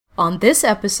on this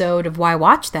episode of Why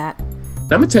Watch That. I'm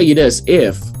going to tell you this.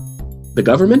 If the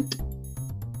government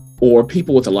or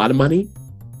people with a lot of money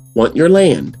want your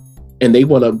land and they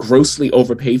want to grossly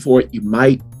overpay for it, you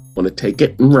might want to take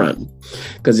it and run.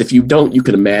 Because if you don't, you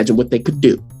can imagine what they could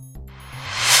do.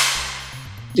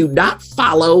 Do not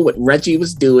follow what Reggie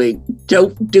was doing.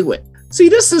 Don't do it. See,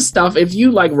 this is stuff, if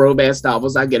you like romance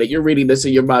novels, I get it. You're reading this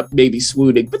and you're maybe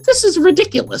swooning, but this is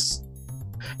ridiculous.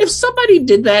 If somebody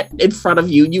did that in front of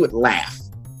you, you would laugh.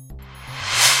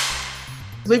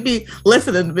 We'd be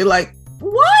listening and be like,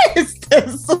 what is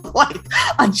this? Like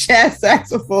a jazz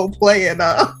saxophone playing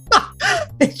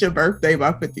It's Your Birthday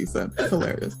by 50 Cent. It's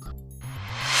hilarious.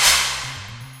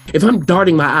 If I'm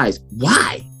darting my eyes,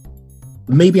 why?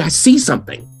 Maybe I see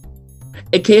something.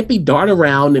 It can't be dart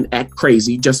around and act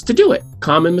crazy just to do it.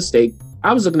 Common mistake.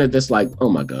 I was looking at this like, oh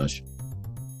my gosh.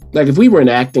 Like if we were in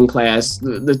acting class,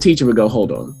 the teacher would go,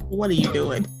 hold on. What are you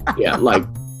doing? Yeah, like.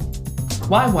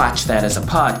 Why Watch That as a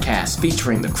podcast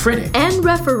featuring the critic and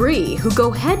referee who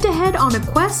go head-to-head on a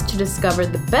quest to discover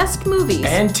the best movies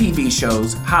and TV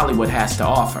shows Hollywood has to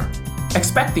offer.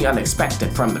 Expect the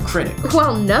unexpected from the critic.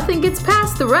 Well, nothing gets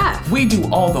past the ref. We do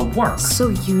all the work. So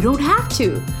you don't have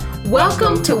to.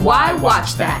 Welcome to Why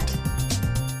Watch That.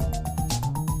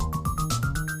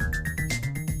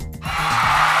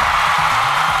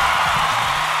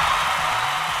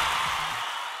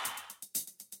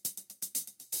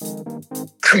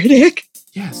 Critic?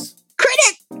 Yes.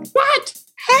 Critic! What?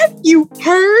 Have you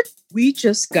heard? We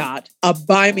just got a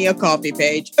Buy Me a Coffee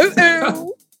page.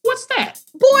 Uh-oh. What's that?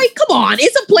 Boy, come on.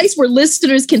 It's a place where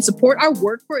listeners can support our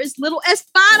work for as little as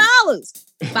 $5.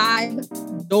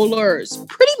 $5.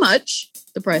 Pretty much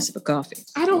the price of a coffee.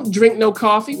 I don't drink no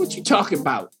coffee. What you talking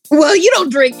about? Well, you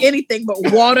don't drink anything but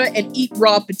water and eat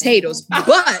raw potatoes,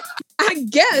 but I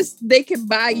guess they can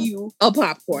buy you a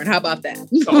popcorn. How about that?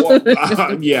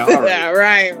 Yeah, all right. Yeah,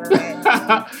 right.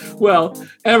 Well,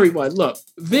 everyone, look,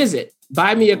 visit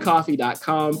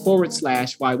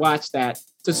buymeacoffee.com/why watch that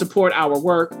to support our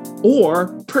work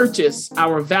or purchase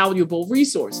our valuable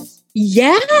resources.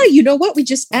 Yeah, you know what? We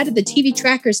just added the TV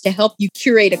trackers to help you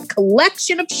curate a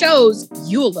collection of shows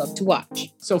you'll love to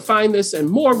watch. So find this and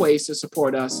more ways to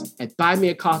support us at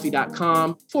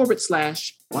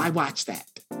buymeacoffee.com/why watch that.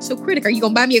 So, Critic, are you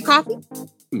going to buy me a coffee?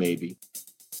 Maybe.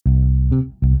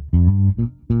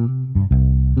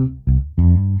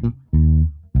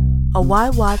 A Why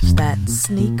Watch That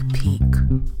sneak peek.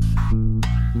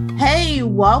 Hey,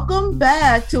 welcome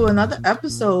back to another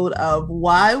episode of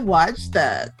Why Watch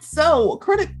That. So,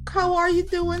 Critic, how are you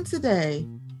doing today?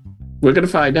 We're going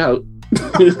to find out.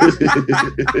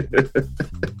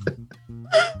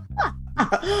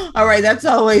 All right, that's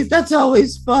always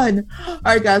fun. All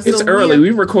right, guys. It's early. We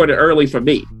recorded early for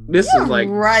me. This is like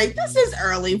right. This is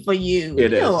early for you.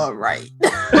 It is. All right.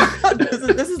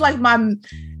 this is like my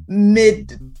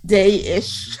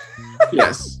midday-ish.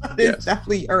 Yes. It's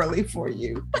definitely early for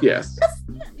you. Yes.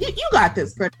 You got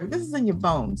this, Critic. This is in your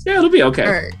bones. Yeah, it'll be okay.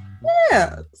 All right.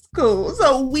 Yeah, it's cool.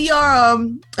 So we are,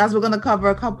 guys, we're going to cover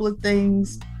a couple of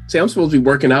things. See, I'm supposed to be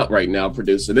working out right now,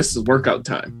 producer. This is workout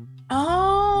time.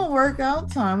 Oh, workout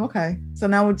time. Okay. So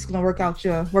now we're just going to work out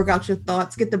your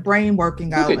thoughts, get the brain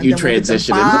working out. Look at you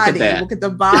transitioning. Look at that. Look at the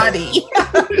body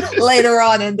later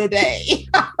on in the day.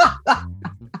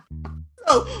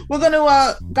 So we're going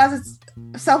to, guys, it's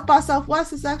South by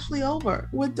Southwest is actually over.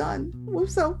 We're done with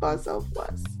South by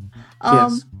Southwest.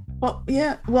 Yes. Well,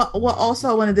 yeah. Well,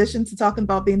 also, in addition to talking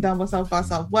about being done with South by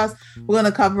Southwest, we're going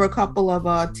to cover a couple of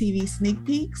TV sneak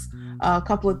peeks. A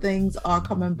couple of things are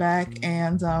coming back,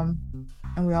 and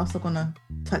we're also going to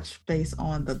touch base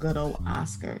on the good old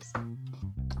Oscars.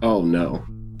 Oh no.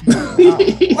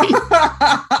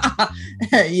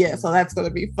 Yeah, so that's going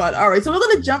to be fun. All right, so we're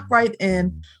going to jump right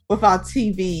in with our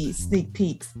TV sneak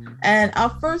peeks, and our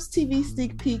first TV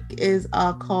sneak peek is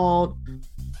called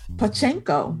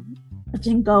Pachinko.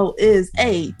 Pachinko is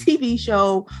a TV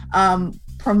show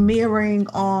premiering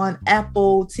on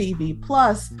Apple TV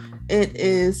Plus. It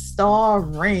is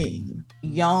starring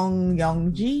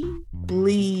Young-ji,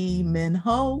 Lee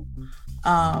Min-ho,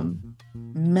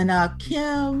 Mina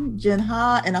Kim, Jin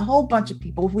Ha, and a whole bunch of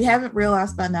people. If we haven't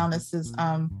realized by now, this is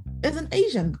an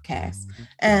Asian cast,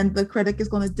 and the critic is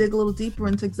going to dig a little deeper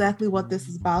into exactly what this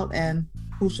is about and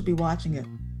who should be watching it.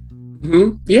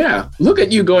 Mm-hmm. Yeah, look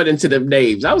at you going into them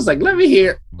names. I was like, let me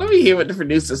hear what the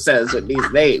producer says with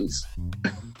these names.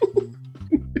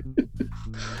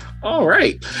 All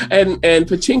right, and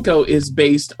Pachinko is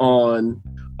based on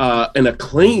an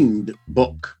acclaimed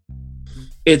book.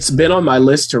 It's been on my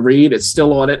list to read. It's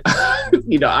still on it.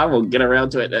 I will get around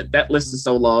to it. That list is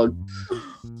so long.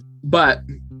 But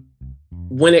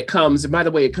when it comes, and by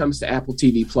the way, it comes to Apple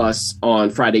TV Plus on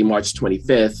Friday, March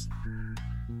 25th.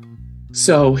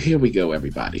 So here we go,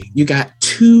 everybody. You got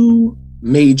two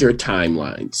major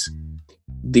timelines.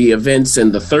 The events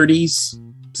in the 30s,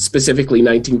 specifically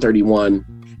 1931,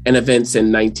 and events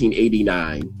in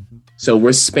 1989. So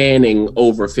we're spanning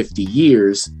over 50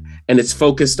 years, and it's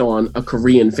focused on a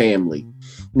Korean family.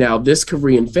 Now, this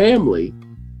Korean family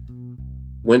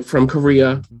went from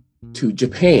Korea to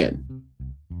Japan.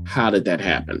 How did that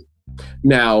happen?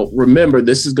 Now, remember,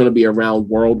 this is going to be around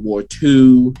World War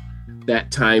II,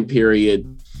 that time period.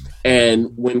 And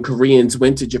when Koreans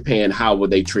went to Japan, how were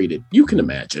they treated? You can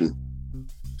imagine.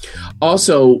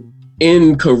 Also,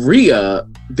 in Korea,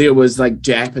 there was like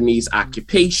Japanese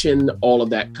occupation, all of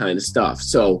that kind of stuff.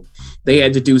 So they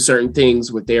had to do certain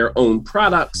things with their own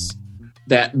products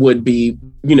that would be,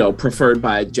 preferred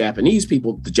by Japanese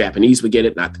people. The Japanese would get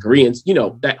it, not the Koreans,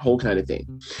 that whole kind of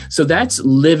thing. So that's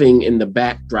living in the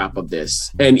backdrop of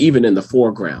this and even in the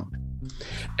foreground.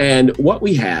 And what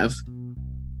we have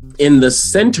in the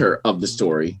center of the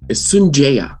story is Sun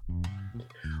Jae,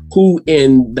 who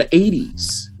in the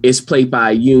 80s is played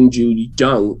by Yoon Joo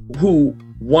Jung, who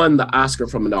won the Oscar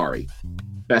for Minari,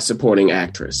 Best Supporting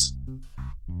Actress.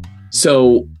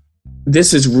 So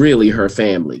this is really her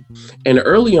family. And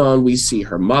early on, we see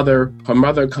her mother. Her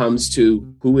mother comes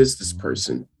to, who is this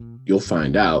person? You'll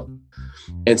find out.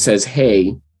 And says,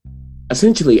 hey,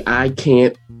 essentially, I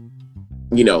can't,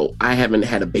 I haven't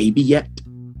had a baby yet.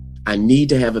 I need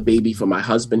to have a baby for my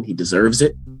husband. He deserves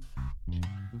it.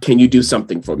 Can you do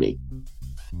something for me?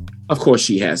 Of course,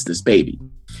 she has this baby.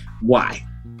 Why?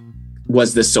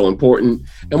 Was this so important?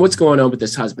 And what's going on with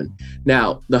this husband?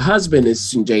 Now, the husband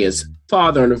is Sun Jae's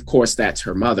father, and of course, that's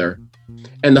her mother.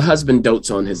 And the husband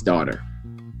dotes on his daughter.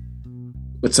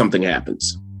 But something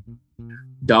happens.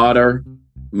 Daughter,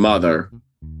 mother,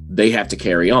 they have to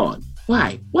carry on.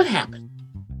 Why? What happened?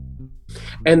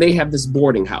 And they have this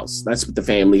boarding house. That's what the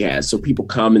family has. So people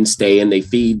come and stay and they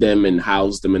feed them and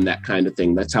house them and that kind of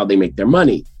thing. That's how they make their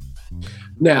money.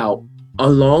 Now,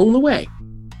 along the way,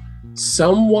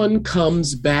 someone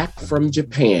comes back from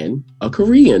Japan, a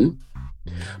Korean,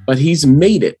 but he's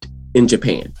made it in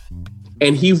Japan.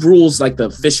 And he rules like the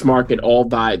fish market, all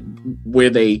by where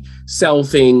they sell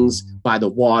things by the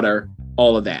water,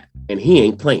 all of that. And he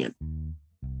ain't playing.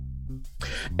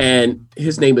 And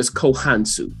his name is Ko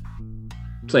Han-soo,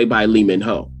 played by Lee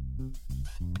Min-ho.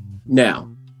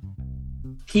 Now,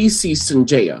 he sees Sun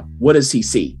Jae. What does he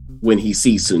see when he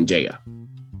sees Sun Jae?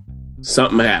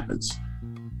 Something happens.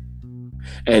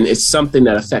 And it's something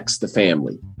that affects the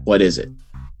family. What is it?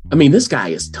 I mean, this guy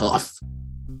is tough.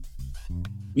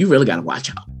 You really got to watch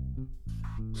out.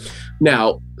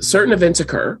 Now, certain events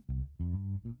occur.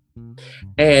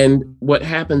 And what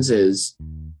happens is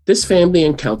this family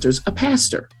encounters a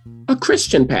pastor, a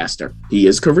Christian pastor. He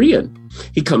is Korean.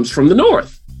 He comes from the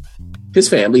north. His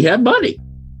family had money.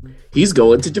 He's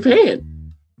going to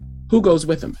Japan. Who goes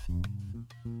with him?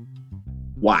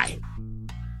 Why?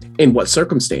 In what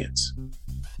circumstance?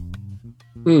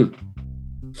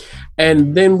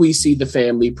 And then we see the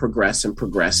family progress and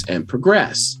progress and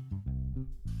progress.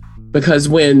 Because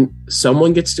when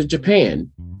someone gets to Japan,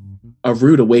 a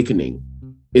rude awakening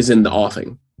is in the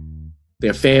offing.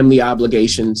 Their family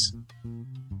obligations.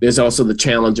 There's also the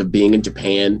challenge of being in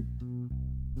Japan.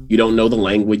 You don't know the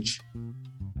language.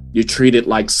 You're treated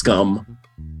like scum.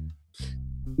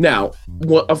 Now,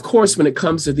 well, of course, when it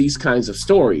comes to these kinds of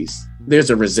stories, there's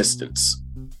a resistance.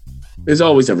 There's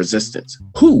always a resistance.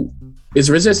 Who is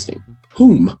resisting?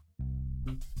 Whom?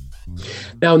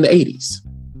 Now, in the 80s,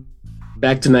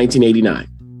 back to 1989,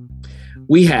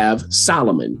 we have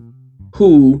Solomon,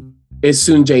 who is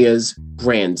Sun Jae's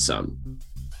grandson.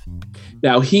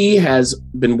 Now, he has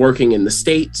been working in the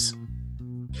States,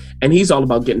 and he's all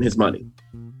about getting his money.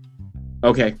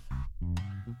 Okay.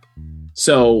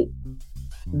 So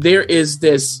there is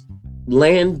this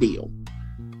land deal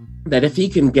that if he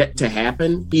can get to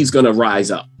happen, he's going to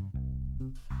rise up.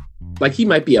 Like he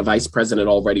might be a vice president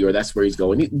already, or that's where he's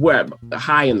going. We're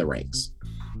high in the ranks.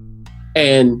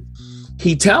 And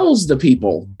he tells the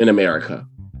people in America,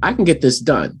 I can get this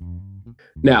done.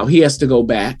 Now he has to go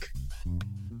back.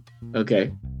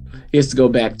 Okay. He has to go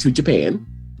back to Japan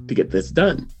to get this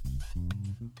done.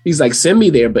 He's like, send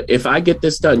me there, but if I get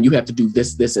this done, you have to do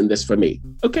this, this, and this for me.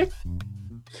 Okay.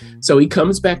 So he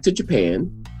comes back to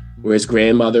Japan, where his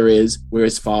grandmother is, where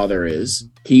his father is.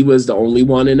 He was the only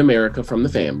one in America from the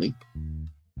family.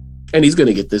 And he's going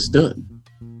to get this done.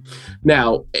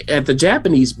 Now, at the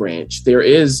Japanese branch, there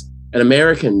is an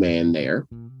American man there,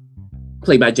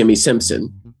 played by Jimmy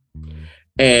Simpson.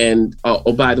 And,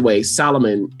 by the way,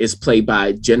 Solomon is played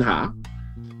by Jin Ha.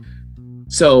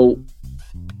 So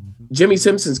Jimmy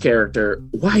Simpson's character,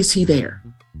 why is he there?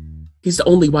 He's the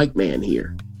only white man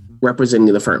here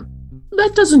representing the firm.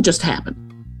 That doesn't just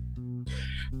happen.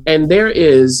 And there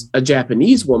is a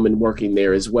Japanese woman working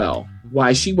there as well. Why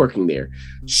is she working there?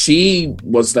 She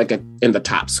was like in the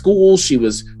top school. She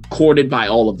was courted by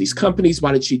all of these companies.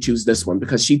 Why did she choose this one?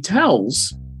 Because she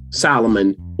tells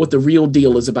Solomon what the real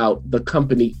deal is about the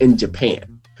company in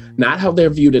Japan. Not how they're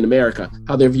viewed in America,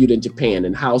 how they're viewed in Japan,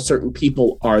 and how certain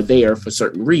people are there for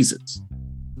certain reasons.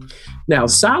 Now,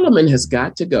 Solomon has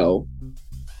got to go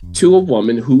to a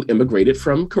woman who immigrated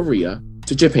from Korea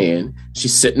to Japan.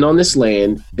 She's sitting on this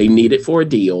land. They need it for a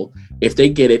deal. If they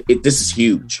get it, this is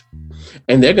huge.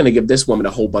 And they're going to give this woman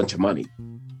a whole bunch of money.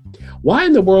 Why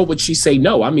in the world would she say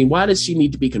no? I mean, why does she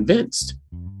need to be convinced?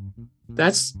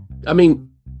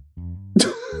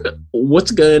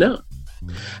 What's going on?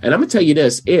 And I'm going to tell you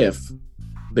this, if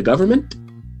the government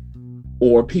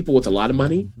or people with a lot of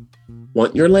money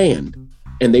want your land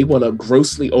and they want to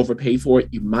grossly overpay for it,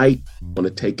 you might want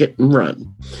to take it and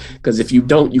run. Because if you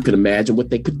don't, you can imagine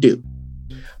what they could do.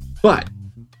 But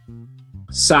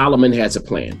Solomon has a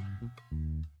plan.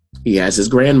 He has his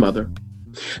grandmother.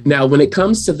 Now, when it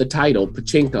comes to the title,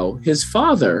 Pachinko, his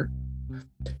father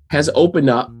has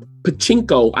opened up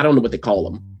Pachinko. I don't know what they call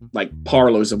them, like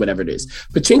parlors or whatever it is.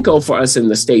 Pachinko for us in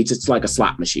the States, it's like a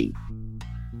slot machine.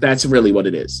 That's really what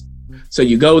it is. So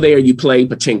you go there, you play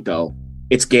Pachinko.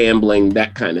 It's gambling,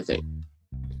 that kind of thing.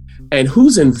 And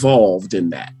who's involved in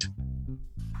that?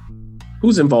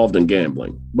 Who's involved in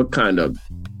gambling? What kind of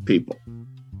people?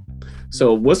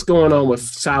 So what's going on with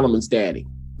Solomon's daddy?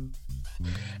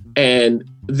 And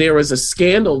there is a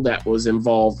scandal that was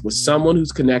involved with someone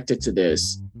who's connected to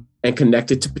this and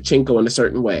connected to Pachinko in a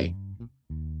certain way.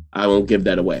 I won't give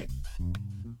that away.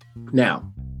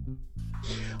 Now,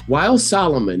 while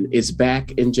Solomon is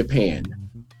back in Japan,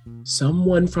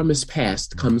 someone from his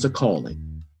past comes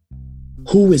a-calling.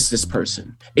 Who is this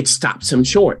person? It stops him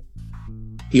short.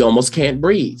 He almost can't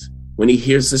breathe when he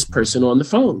hears this person on the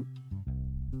phone.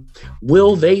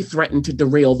 Will they threaten to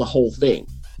derail the whole thing?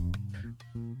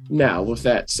 Now, with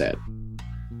that said,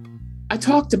 I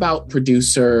talked about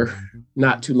Producer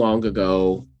not too long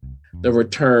ago, the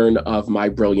return of My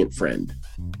Brilliant Friend,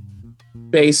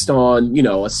 based on,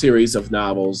 a series of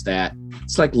novels that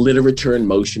it's like literature in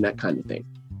motion, that kind of thing.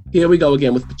 Here we go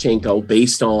again with Pachinko,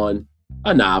 based on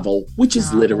a novel, which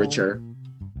is literature,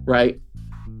 right?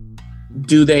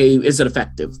 Is it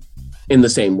effective in the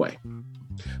same way?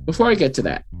 Before I get to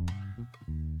that,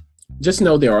 just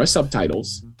know there are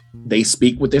subtitles. They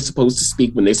speak what they're supposed to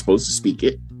speak when they're supposed to speak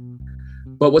it.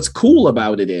 But what's cool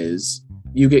about it is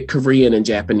you get Korean and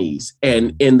Japanese,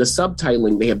 and in the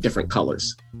subtitling, they have different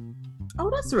colors. Oh,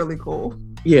 that's really cool.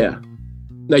 Yeah.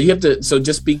 Now you have to, so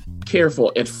just be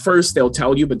careful. At first they'll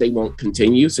tell you, but they won't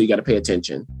continue. So you got to pay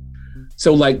attention.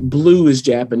 So like blue is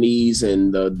Japanese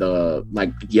and the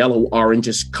like yellow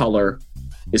orangish color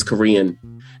is Korean.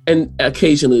 And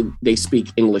occasionally they speak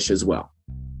English as well.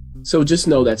 So just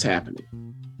know that's happening.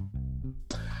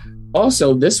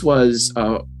 Also, this was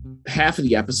half of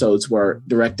the episodes were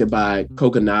directed by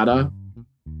Kogonada,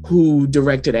 who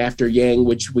directed After Yang,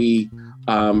 which we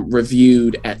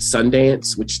reviewed at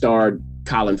Sundance, which starred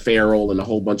Colin Farrell and a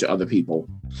whole bunch of other people.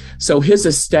 So his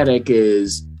aesthetic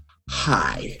is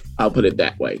high, I'll put it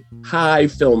that way, high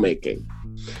filmmaking.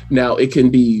 Now, it can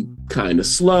be kind of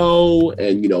slow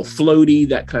and, floaty,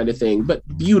 that kind of thing, but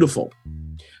beautiful.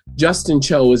 Justin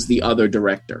Cho is the other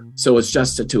director, so it's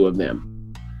just the two of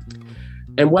them.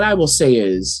 And what I will say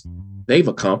is they've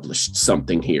accomplished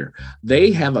something here.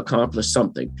 They have accomplished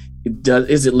something.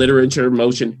 Is it literature in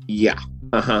motion? Yeah.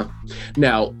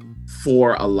 Now,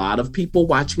 for a lot of people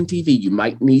watching TV, you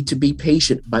might need to be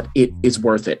patient, but it is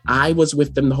worth it. I was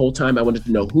with them the whole time. I wanted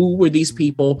to know who were these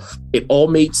people. It all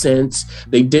made sense.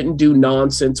 They didn't do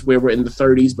nonsense where we're in the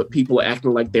 30s, but people are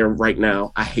acting like they're right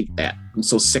now. I hate that. I'm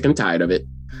so sick and tired of it.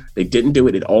 They didn't do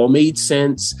it. It all made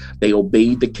sense. They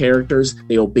obeyed the characters.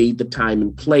 They obeyed the time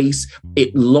and place.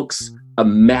 It looks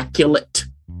immaculate.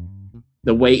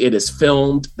 The way it is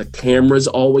filmed, the camera's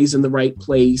always in the right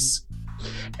place.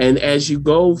 And as you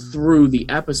go through the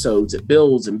episodes, it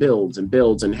builds and builds and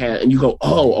builds and you go,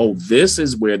 oh, this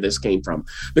is where this came from.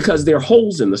 Because there are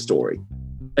holes in the story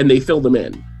and they fill them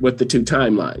in with the two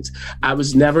timelines. I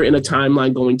was never in a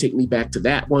timeline going, take me back to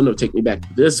that one or take me back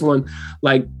to this one.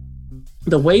 Like,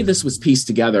 the way this was pieced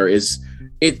together I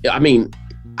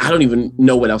don't even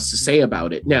know what else to say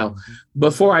about it. Now,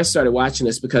 before I started watching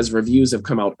this, because reviews have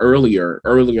come out earlier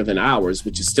than ours,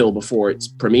 which is still before its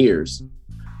premieres,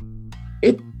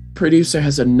 Producer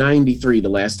has a 93 the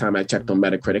last time I checked on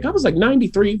Metacritic. I was like,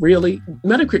 93, really?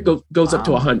 Metacritic goes up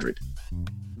to 100.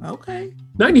 Okay.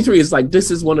 93 is like, this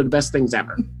is one of the best things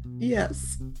ever.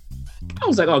 Yes. I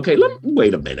was like, okay,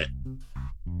 wait a minute.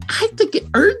 I think it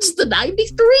earns the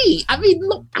 93. I mean,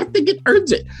 look, I think it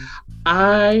earns it.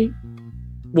 I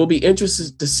will be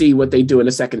interested to see what they do in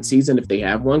the second season if they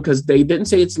have one, because they didn't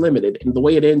say it's limited. And the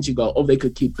way it ends, you go, oh, they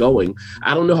could keep going.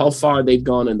 I don't know how far they've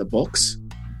gone in the books,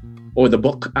 or the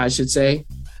book, I should say.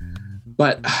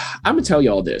 But I'm going to tell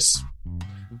you all this.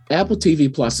 Apple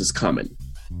TV Plus is coming.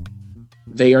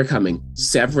 They are coming.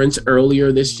 Severance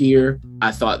earlier this year.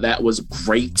 I thought that was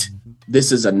great.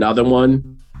 This is another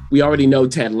one. We already know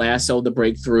Ted Lasso, the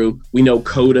breakthrough. We know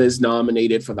Coda is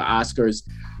nominated for the Oscars.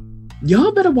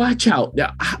 Y'all better watch out.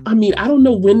 Now, I mean, I don't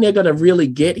know when they're going to really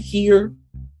get here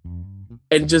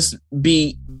and just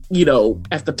be,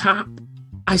 at the top.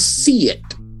 I see it.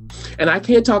 And I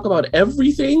can't talk about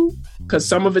everything because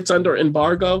some of it's under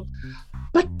embargo,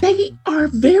 but they are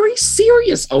very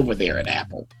serious over there at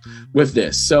Apple with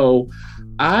this. So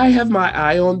I have my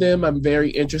eye on them. I'm very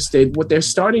interested. What they're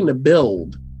starting to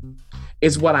build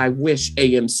is what I wish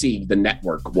AMC, the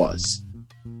network, was.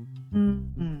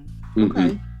 Mm-hmm.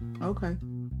 Okay. Okay.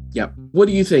 Yep. What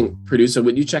do you think, producer?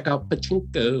 Would you check out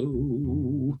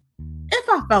Pachinko? If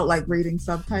I felt like reading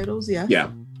subtitles, yes.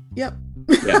 Yeah. Yep.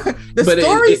 Yeah. The But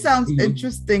story it sounds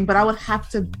interesting, but I would have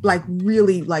to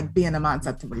really be in a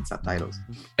mindset to read subtitles.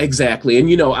 Exactly. And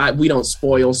we don't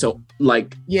spoil, so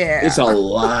Yeah, it's a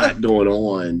lot going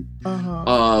on.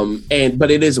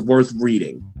 But it is worth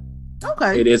reading.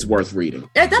 Okay. It is worth reading.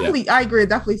 Yeah, definitely. Yeah. I agree. It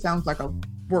definitely sounds like a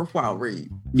worthwhile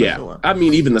read. Yeah. Sure. I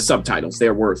mean, even the subtitles,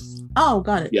 they're worth. Oh,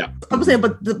 got it. Yeah. I'm saying,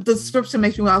 but the description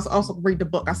makes me also read the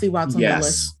book. I see why it's on the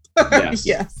list.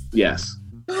 Yes.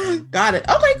 Got it.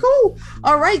 Okay, cool.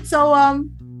 All right. So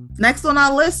next on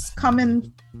our list,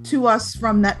 coming to us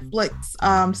from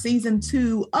Netflix, season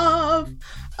 2 of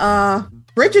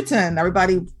Bridgerton.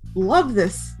 Everybody love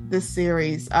this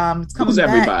series. It's coming back.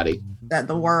 Everybody? That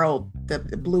the world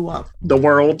that blew up. The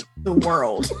world. The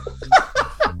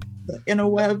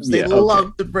interwebs. They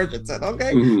love the Bridgerton.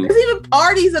 Okay. Mm-hmm. There's even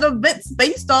parties and events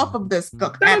based off of this.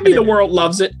 That mean the world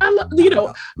loves it.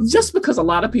 Just because a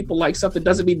lot of people like something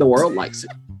doesn't mean the world likes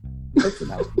it. Listen,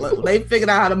 they figured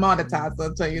out how to monetize,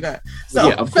 I'll tell you that. So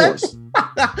yeah, of course.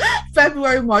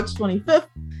 February, March 25th.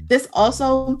 This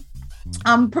also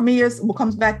premieres,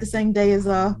 comes back the same day as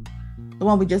the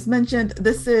one we just mentioned.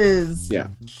 This is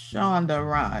Shonda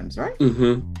Rhimes, right?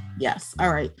 Mm-hmm. Yes.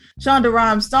 All right. Shonda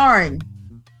Rhimes starring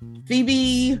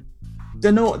Phoebe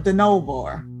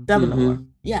Denovor. Mm-hmm.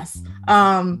 Yes.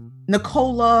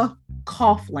 Nicola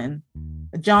Coughlan,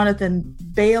 Jonathan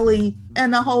Bailey,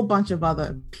 and a whole bunch of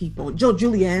other people.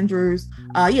 Julie Andrews.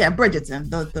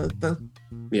 Bridgerton, the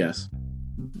yes,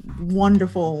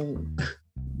 wonderful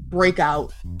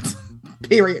breakout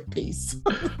period piece.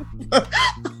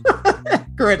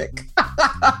 Critic.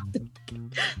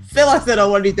 Phil, I said,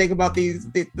 what do you think about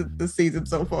the season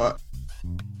so far?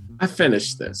 I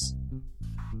finished this.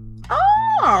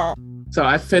 Oh. So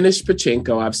I finished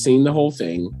Pachinko. I've seen the whole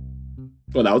thing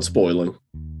without spoiling.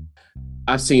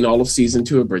 I've seen all of season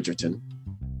 2 of Bridgerton.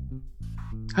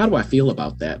 How do I feel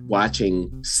about that?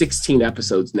 Watching 16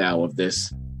 episodes now of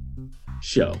this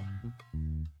show.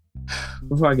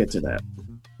 Before I get to that.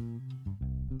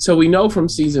 So we know from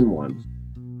season 1,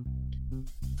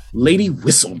 Lady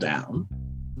Whistledown,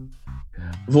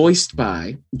 voiced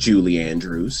by Julie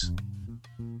Andrews.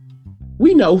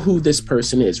 We know who this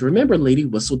person is. Remember, Lady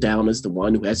Whistledown is the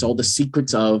one who has all the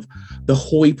secrets of the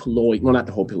hoi polloi, well, not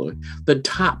the hoi polloi, the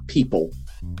top people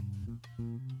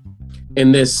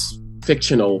in this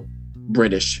fictional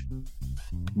British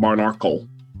monarchical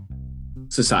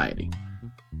society.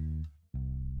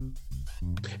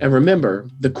 And remember,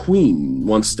 the Queen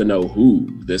wants to know who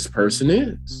this person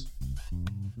is.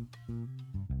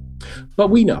 But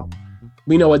we know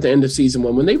at the end of season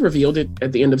 1, when they revealed it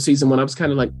at the end of season 1, I was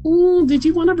kind of like, did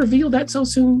you want to reveal that so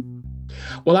soon?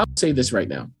 Well, I'll say this right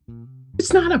now.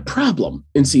 It's not a problem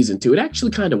in season 2. It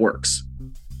actually kind of works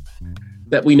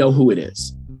that we know who it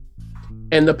is.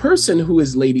 And the person who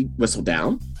is Lady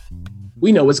Whistledown,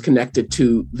 we know is connected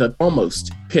to the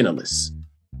almost penniless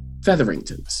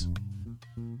Featheringtons,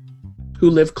 who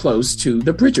live close to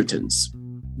the Bridgertons,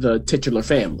 the titular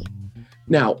family.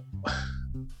 Now,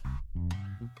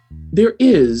 there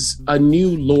is a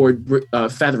new Lord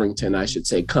Featherington, I should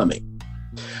say, coming,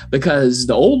 because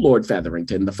the old Lord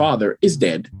Featherington, the father, is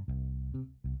dead.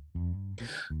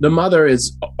 The mother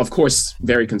is, of course,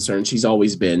 very concerned. She's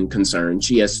always been concerned.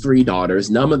 She has 3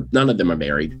 daughters. None of them are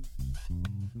married.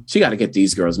 She got to get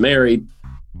these girls married.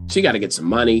 She got to get some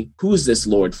money. Who's this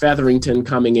Lord Featherington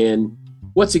coming in?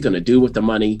 What's he going to do with the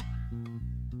money?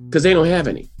 Because they don't have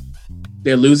any.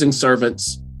 They're losing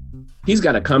servants. He's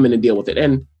got to come in and deal with it.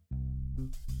 And,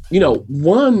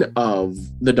 one of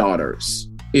the daughters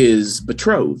is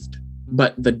betrothed,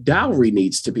 but the dowry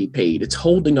needs to be paid. It's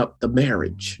holding up the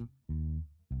marriage.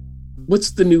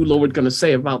 What's the new Lord going to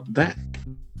say about that?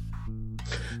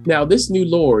 Now, this new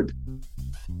Lord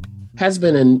has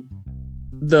been in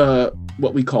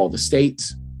what we call the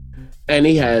States, and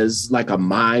he has like a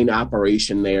mine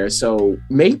operation there. So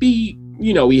maybe,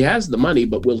 he has the money,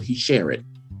 but will he share it?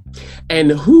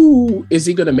 And who is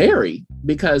he going to marry?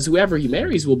 Because whoever he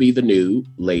marries will be the new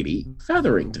Lady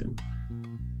Featherington.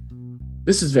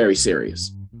 This is very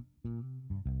serious.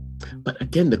 But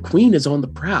again, the queen is on the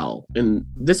prowl, and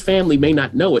this family may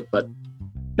not know it, but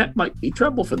that might be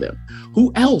trouble for them.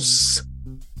 Who else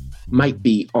might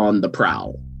be on the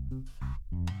prowl?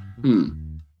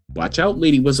 Watch out,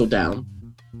 Lady Whistledown.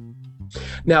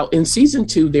 Now, in season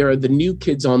 2, there are the new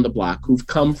kids on the block who've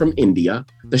come from India,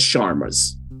 the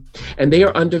Sharmas. And they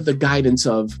are under the guidance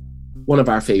of one of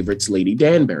our favorites, Lady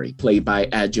Danbury, played by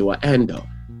Adjoa Andoh.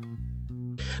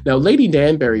 Now, Lady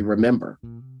Danbury, remember,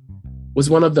 was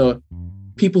one of the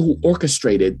people who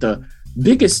orchestrated the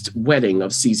biggest wedding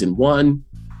of season 1.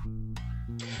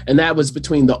 And that was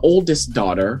between the oldest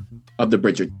daughter of the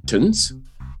Bridgertons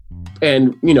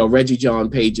and, Reggie John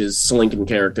Page's slinking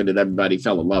character that everybody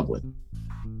fell in love with,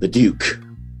 the Duke.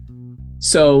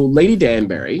 So Lady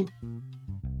Danbury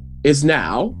is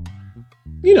now,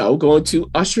 going to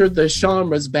usher the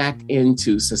Sharmas back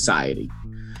into society,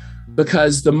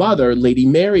 because the mother, Lady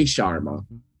Mary Sharma,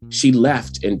 she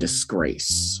left in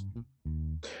disgrace.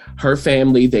 Her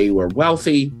family, they were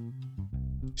wealthy.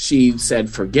 She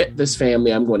said, forget this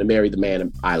family. I'm going to marry the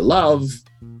man I love,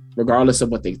 regardless of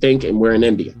what they think. And we're in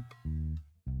India.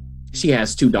 She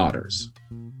has 2 daughters.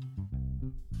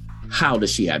 How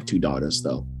does she have 2 daughters,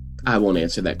 though? I won't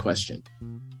answer that question.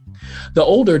 The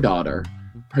older daughter,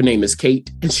 her name is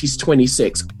Kate, and she's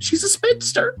 26. She's a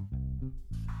spinster.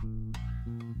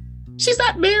 She's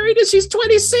not married and she's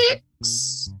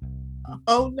 26.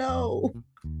 Oh, no.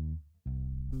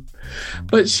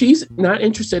 But she's not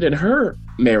interested in her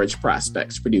marriage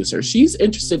prospects, producer. She's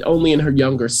interested only in her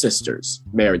younger sister's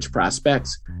marriage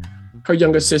prospects. Her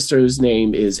younger sister's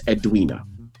name is Edwina.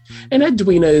 And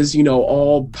Edwina is,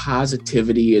 all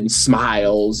positivity and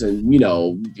smiles and,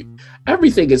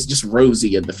 everything is just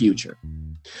rosy in the future.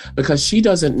 Because she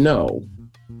doesn't know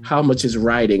how much is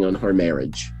riding on her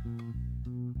marriage,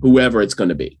 whoever it's going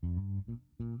to be.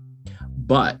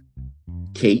 But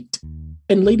Kate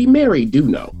and Lady Mary do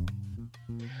know.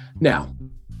 Now,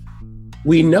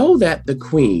 we know that the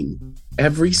queen,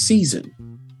 every season,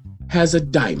 has a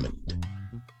diamond.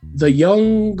 The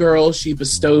young girl she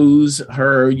bestows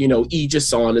her,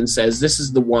 aegis on and says, this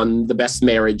is the best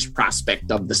marriage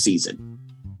prospect of the season.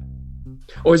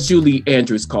 Or as Julie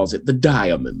Andrews calls it, the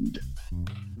diamond.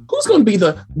 Who's going to be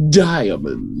the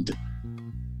diamond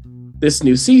this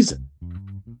new season?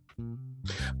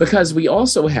 Because we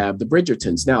also have the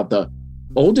Bridgertons. Now, the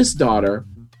oldest daughter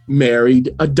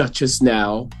married a duchess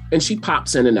now, and she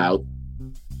pops in and out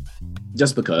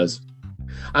just because.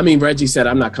 I mean, Reggie said,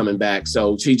 I'm not coming back,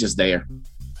 so she's just there.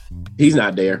 He's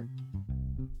not there.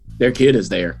 Their kid is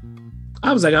there.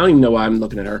 I was like, I don't even know why I'm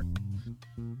looking at her.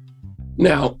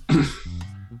 Now,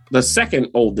 the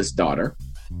second oldest daughter,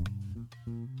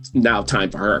 it's now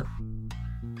time for her.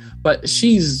 But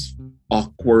she's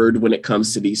awkward when it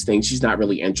comes to these things. She's not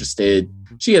really interested.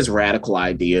 She has radical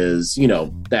ideas,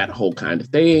 that whole kind of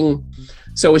thing.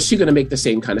 So is she going to make the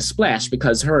same kind of splash?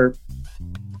 Because her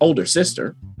older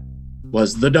sister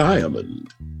was the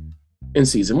diamond in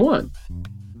season 1.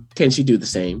 Can she do the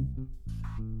same?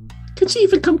 Can she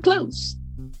even come close?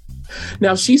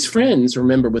 Now, she's friends,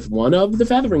 remember, with one of the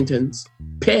Featheringtons,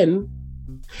 Pen.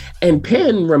 And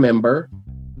Pen, remember,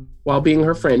 while being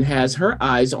her friend, has her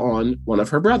eyes on one of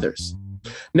her brothers.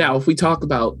 Now, if we talk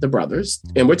about the brothers,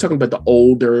 and we're talking about the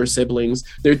older siblings,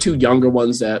 there are 2 younger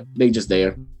ones that they just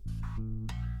there.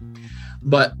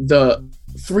 But the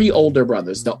 3 older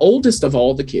brothers, the oldest of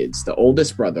all the kids, the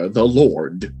oldest brother, the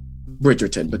Lord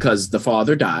Bridgerton, because the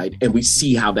father died, and we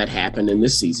see how that happened in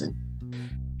this season.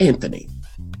 Anthony.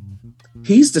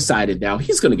 He's decided now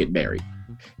he's going to get married.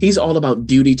 He's all about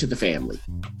duty to the family.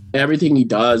 Everything he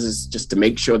does is just to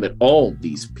make sure that all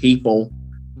these people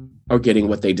are getting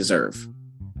what they deserve.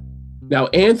 Now,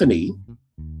 Anthony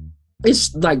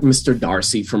is like Mr.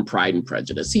 Darcy from Pride and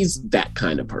Prejudice. He's that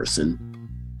kind of person.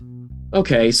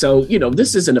 Okay, so,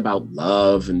 this isn't about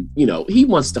love. And, he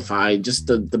wants to find just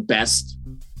the best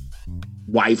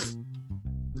wife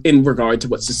in regard to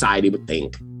what society would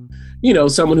think.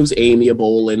 Someone who's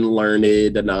amiable and learned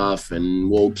enough and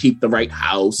will keep the right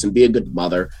house and be a good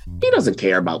mother. He doesn't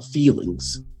care about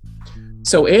feelings.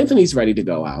 So Anthony's ready to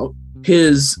go out.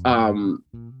 His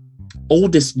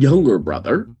oldest younger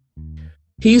brother,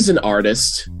 he's an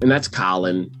artist, and that's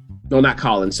Colin. No, not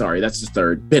Colin, sorry. That's the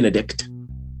third, Benedict.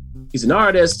 He's an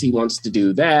artist. He wants to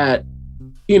do that.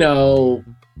 You know,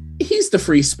 he's the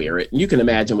free spirit. You can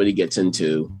imagine what he gets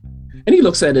into. And he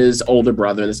looks at his older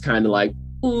brother and it's kind of like,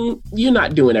 you're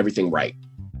not doing everything right.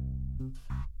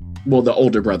 Well, the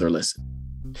older brother listened.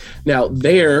 Now,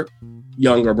 their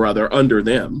younger brother under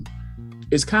them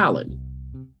is Colin.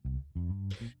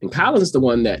 And Colin's the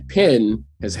one that Penn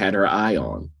has had her eye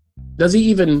on. Does he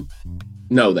even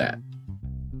know that?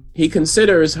 He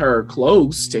considers her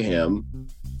close to him,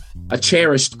 a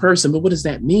cherished person, but what does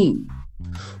that mean?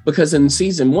 Because in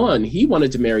season 1, he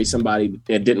wanted to marry somebody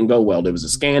that didn't go well. There was a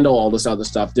scandal, all this other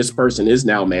stuff. This person is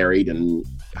now married, and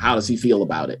how does he feel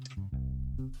about it?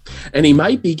 And he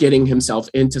might be getting himself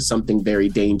into something very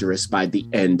dangerous by the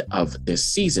end of this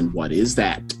season. What is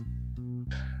that?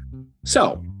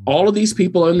 So, all of these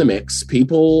people are in the mix.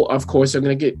 People, of course, are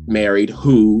going to get married.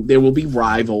 Who? There will be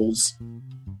rivals.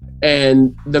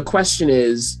 And the question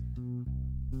is,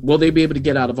 will they be able to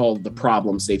get out of all of the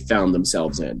problems they found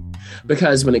themselves in?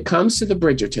 Because when it comes to the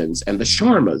Bridgertons and the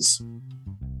Sharmas,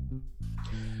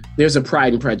 there's a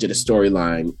Pride and Prejudice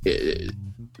storyline.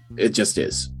 It just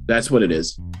is. That's what it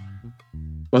is.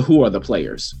 But who are the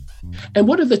players? And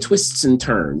what are the twists and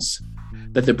turns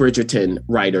that the Bridgerton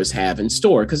writers have in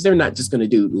store? Because they're not just going to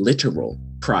do literal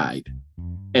Pride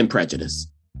and Prejudice.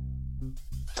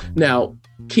 Now,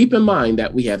 keep in mind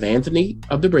that we have Anthony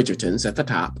of the Bridgertons at the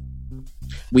top.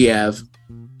 We have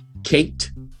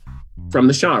Kate from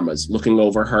the Sharmas looking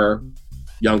over her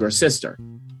younger sister.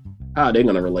 How are they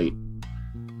going to relate?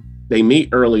 They meet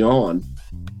early on.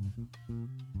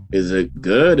 Is it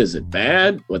good? Is it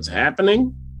bad? What's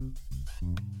happening?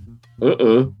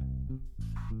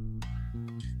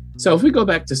 So if we go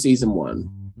back to season 1,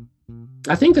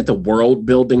 I think that the world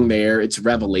building there, its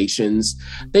revelations,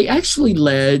 they actually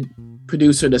led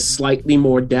producer to slightly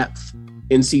more depth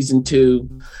in season 2.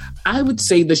 I would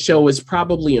say the show is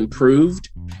probably improved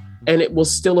and it will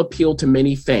still appeal to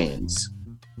many fans.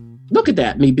 Look at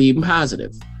that, me being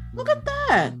positive. Look at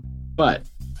that. But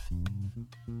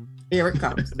here it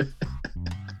comes.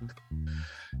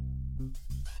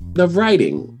 The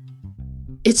writing,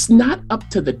 it's not up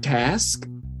to the task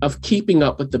of keeping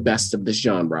up with the best of the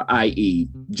genre, i.e.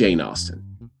 Jane Austen.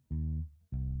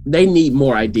 They need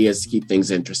more ideas to keep things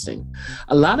interesting.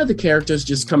 A lot of the characters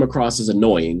just come across as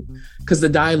annoying because the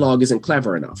dialogue isn't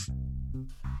clever enough.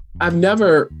 I've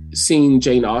never seen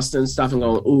Jane Austen stuff and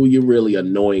going, "Ooh, you're really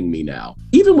annoying me now."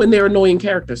 Even when they're annoying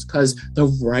characters, because the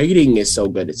writing is so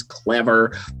good, it's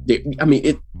clever.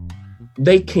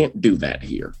 They can't do that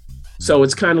here. So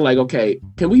it's kind of like, okay,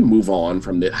 can we move on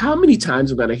from this? How many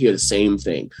times are we going to hear the same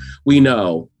thing? We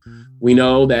know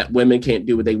that women can't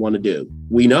do what they want to do.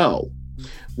 We know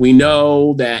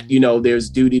that, there's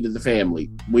duty to the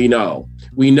family. We know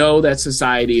that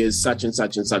society is such and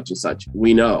such and such and such.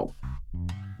 We know.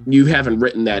 You haven't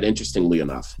written that interestingly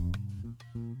enough.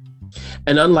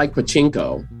 And unlike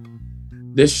Pachinko,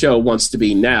 this show wants to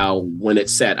be now when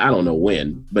it's set. I don't know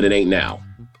when, but it ain't now.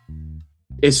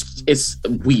 It's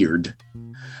weird.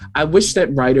 I wish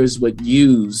that writers would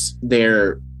use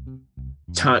their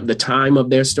time, the time of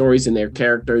their stories and their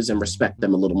characters, and respect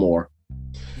them a little more,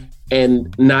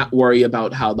 and not worry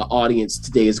about how the audience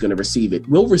today is going to receive it.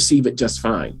 We'll receive it just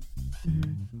fine.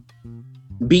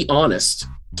 Mm-hmm. Be honest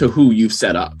to who you've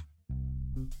set up.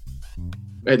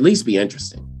 At least be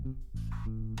interesting.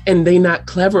 And they not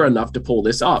clever enough to pull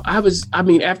this off.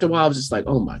 After a while, I was just like,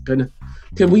 oh my goodness,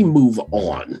 can we move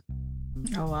on?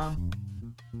 Oh, wow.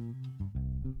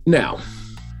 Now,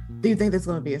 do you think there's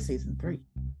going to be a season 3?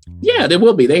 Yeah, there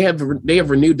will be. They have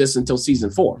renewed this until season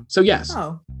 4. So yes.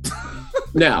 Oh.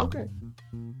 Now, okay.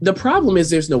 The problem is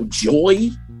there's no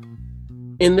joy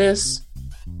in this,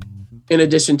 in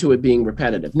addition to it being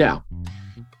repetitive. Now,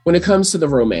 when it comes to the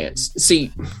romance,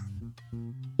 see,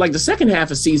 like the second half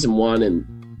of season 1, and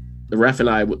the ref and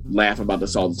I would laugh about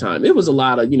this all the time. It was a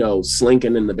lot of,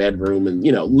 slinking in the bedroom and,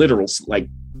 literal, like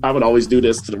I would always do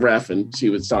this to the ref and she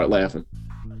would start laughing.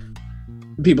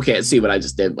 People can't see what I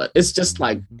just did, but it's just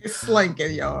like it's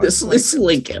slinking, y'all. It's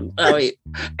slinking. I mean,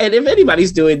 and if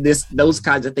anybody's doing those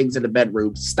kinds of things in the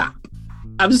bedroom, stop.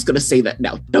 I'm just gonna say that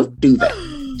now. Don't do that.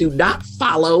 Do not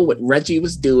follow what Reggie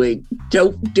was doing.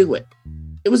 Don't do it.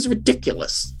 It was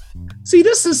ridiculous. See,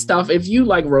 this is stuff. If you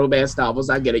like romance novels,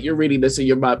 I get it. You're reading this and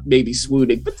you're maybe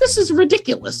swooning, but this is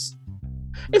ridiculous.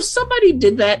 If somebody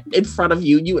did that in front of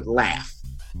you, you would laugh.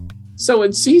 So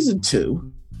in season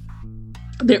 2,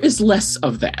 there is less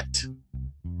of that.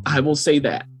 I will say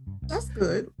that. That's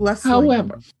good. Less.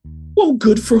 However, Well,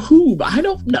 good for whom? I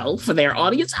don't know. For their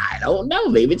audience, I don't know.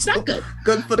 Maybe it's not good.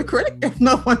 Good for the critic, if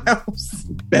no one else.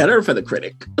 Better for the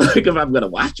critic, like if I'm going to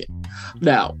watch it.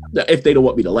 Now, if they don't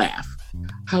want me to laugh.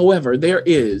 However, there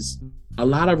is a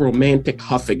lot of romantic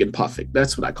huffing and puffing.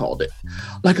 That's what I called it.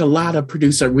 Like a lot of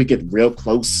producer, we get real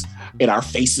close and our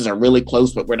faces are really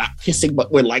close, but we're not kissing,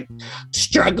 but we're like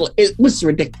struggling. It was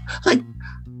ridiculous. Like,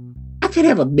 I can't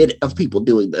have a minute of people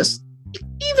doing this.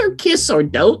 Either kiss or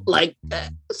don't. Like,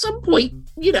 at some point,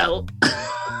 you know,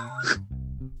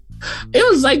 it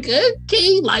was like,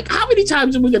 okay, like, how many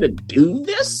times are we going to do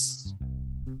this?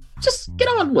 Just get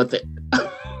on with it.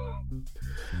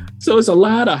 So it's a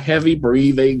lot of heavy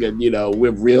breathing and, you know,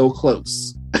 we're real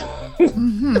close.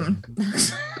 Mm-hmm.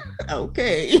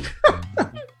 Okay.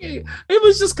 It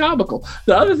was just comical.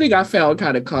 The other thing I found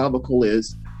kind of comical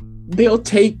is they'll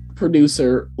take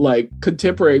producer like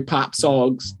contemporary pop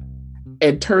songs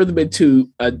and turn them into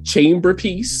a chamber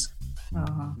piece.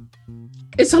 Uh-huh.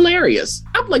 It's hilarious.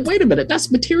 I'm like, wait a minute,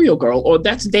 that's Material Girl, or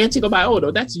that's Dancing on My Own,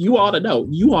 or that's You Ought to Know.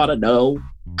 You Ought to Know.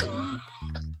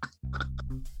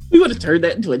 We would have turned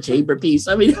that into a chamber piece.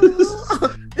 I mean,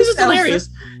 this is hilarious.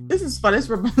 This is fun. This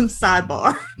reminds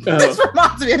sidebar. This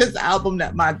reminds me of this album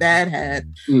that my dad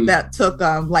had that took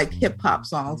like hip hop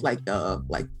songs, like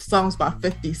songs by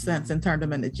 50 Cent, and turned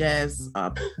them into jazz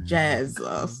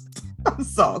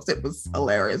songs. It was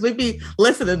hilarious. We'd be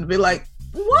listening and be like,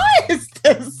 "What is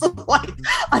this?" Like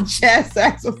a jazz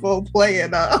saxophone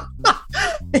playing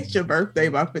 "It's Your Birthday"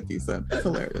 by 50 Cent. It's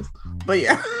hilarious. But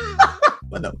yeah,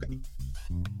 but okay.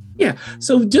 Yeah,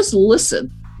 so just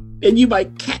listen and you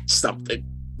might catch something.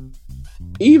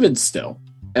 Even still,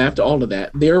 after all of that,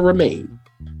 there remain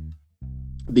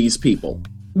these people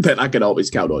that I can always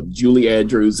count on. Julie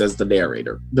Andrews as the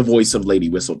narrator, the voice of Lady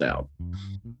Whistledown.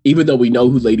 Even though we know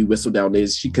who Lady Whistledown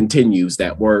is, she continues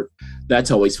that work. That's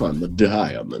always fun. The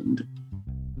Diamond.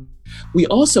 We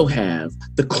also have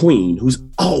the Queen, who's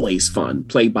always fun,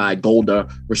 played by Golda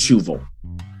Rosheuvel.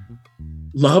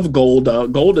 Love Golda.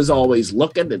 Golda's always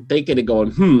looking and thinking and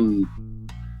going,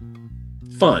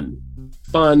 fun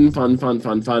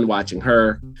watching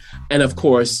her. And of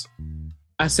course,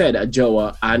 I said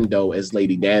Adjoa Ando as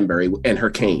Lady Danbury and her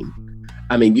cane.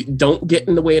 I mean, you don't get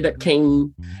in the way of that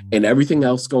cane and everything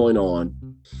else going on.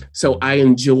 So I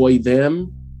enjoy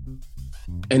them.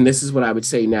 And this is what I would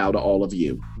say now to all of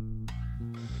you.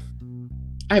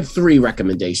 I have 3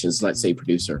 recommendations, let's say,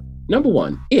 producer. Number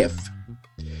 1, if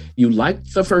you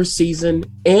liked the first season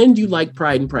and you like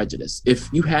Pride and Prejudice, if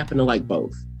you happen to like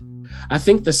both, I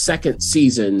think the second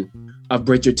season of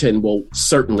Bridgerton will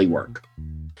certainly work.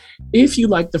 If you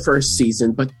like the first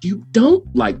season, but you don't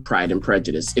like Pride and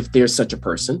Prejudice, if there's such a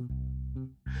person,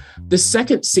 the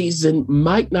second season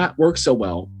might not work so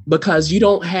well because you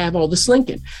don't have all the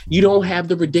slinking. You don't have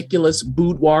the ridiculous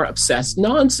boudoir obsessed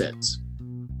nonsense.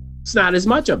 It's not as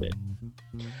much of it.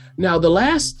 Now, the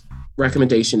last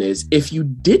recommendation is if you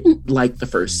didn't like the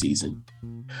first season,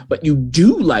 but you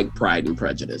do like Pride and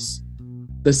Prejudice,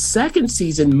 the second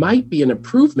season might be an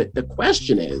improvement. The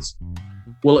question is,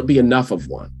 will it be enough of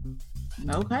one?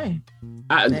 Okay.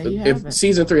 If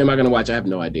season 3, am I going to watch? I have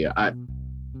no idea.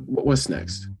 What's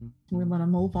next? We're going to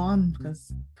move on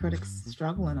because critics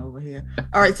struggling over here.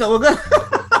 All right, so we're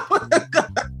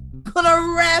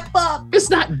gonna wrap up. It's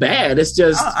not bad. It's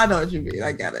just I know what you mean.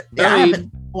 I get it. Yeah, I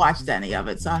haven't watched any of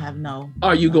it, so I have no.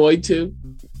 Are you going to?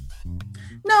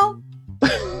 No.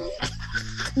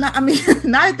 Not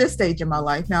at this stage in my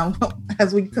life. Now,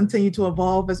 as we continue to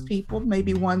evolve as people,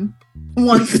 maybe one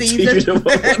season.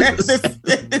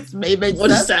 This may make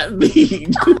what sense. Does that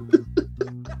mean?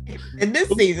 In this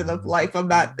season of life, I'm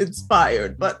not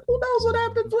inspired, but who knows what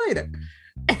happens later.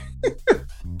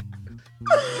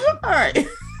 All right.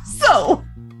 So,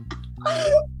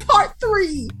 part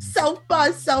 3, South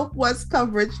by Southwest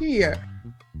coverage here.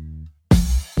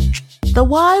 The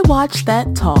Why Watch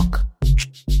That Talk.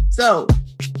 So,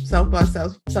 South by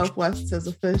Southwest has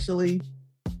officially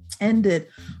ended,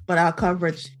 but our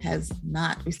coverage has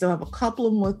not. We still have a couple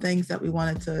of more things that we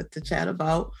wanted to chat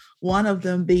about. One of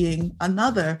them being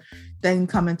another thing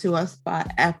coming to us by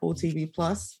Apple TV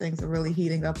Plus. Things are really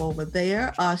heating up over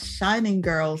there. Shining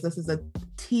Girls. This is a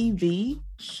TV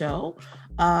show.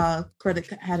 Critic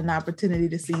had an opportunity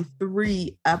to see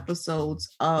 3 episodes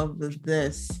of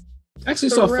this. Actually,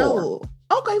 saw 4.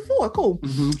 Okay, 4, cool.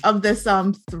 Mm-hmm. Of this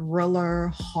thriller,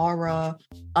 horror,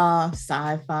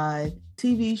 sci-fi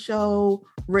TV show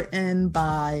written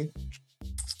by,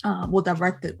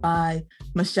 directed by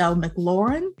Michelle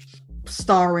McLaurin,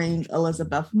 starring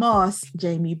Elizabeth Moss,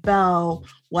 Jamie Bell,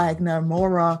 Wagner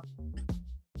Moura,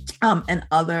 and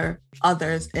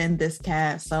others in this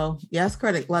cast. So yes,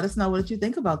 critic, let us know what you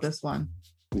think about this one.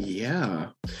 Yeah.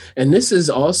 And this is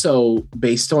also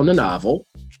based on a novel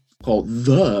called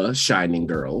The Shining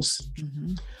Girls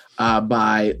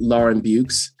by Lauren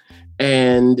Bukes.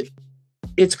 And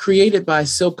it's created by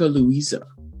Silka Louisa.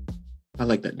 I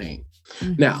like that name.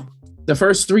 Now, the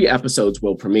first 3 episodes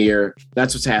will premiere.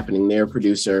 That's what's happening there,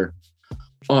 producer,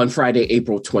 on Friday,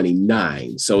 April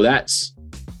 29. So that's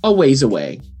a ways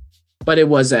away. But it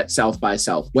was at South by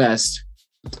Southwest.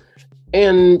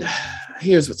 And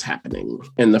here's what's happening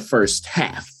in the first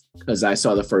half, because I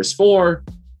saw the first 4,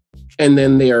 and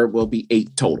then there will be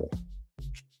 8 total.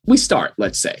 We start,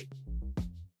 let's say,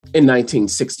 in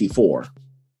 1964.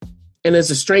 And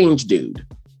there's a strange dude,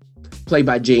 played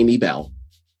by Jamie Bell.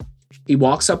 He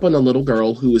walks up on a little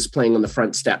girl who is playing on the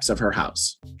front steps of her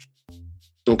house.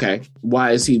 Okay,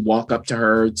 why does he walk up to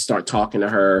her, start talking to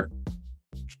her?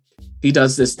 He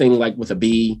does this thing like with a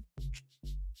bee.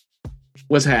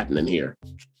 What's happening here?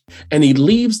 And he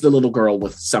leaves the little girl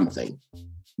with something.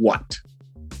 What?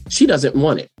 She doesn't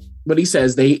want it. But he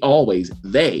says they always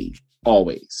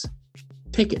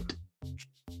take it.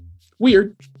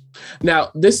 Weird. Now,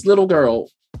 this little girl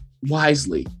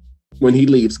wisely, when he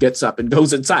leaves, gets up and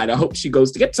goes inside. I hope she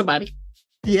goes to get somebody.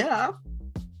 Yeah.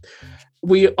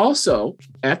 We also,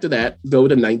 after that, go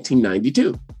to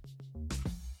 1992.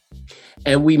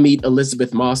 And we meet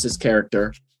Elizabeth Moss's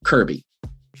character, Kirby.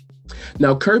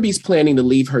 Now, Kirby's planning to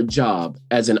leave her job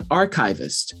as an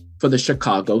archivist for the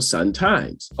Chicago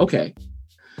Sun-Times. Okay.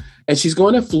 And she's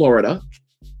going to Florida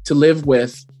to live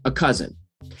with a cousin.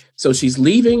 So she's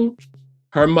leaving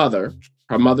her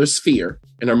mother's sphere,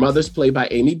 and her mother's played by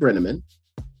Amy Brenneman.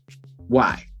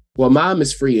 Why? Well, mom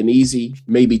is free and easy,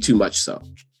 maybe too much so.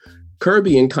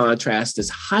 Kirby, in contrast, is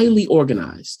highly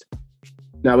organized.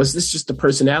 Now, is this just a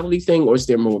personality thing, or is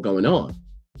there more going on?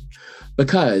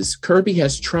 Because Kirby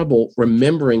has trouble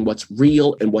remembering what's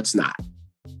real and what's not.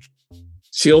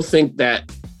 She'll think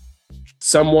that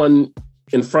someone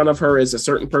in front of her is a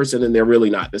certain person and they're really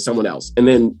not. There's someone else. And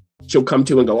then she'll come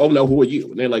to and go, oh, no, who are you?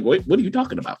 And they're like, what are you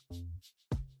talking about?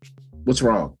 What's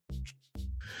wrong?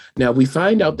 Now, we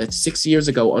find out that 6 years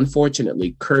ago,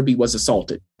 unfortunately, Kirby was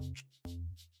assaulted.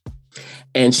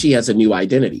 And she has a new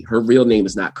identity. Her real name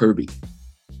is not Kirby.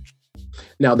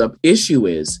 Now, the issue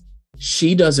is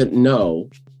she doesn't know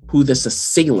who this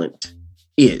assailant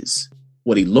is,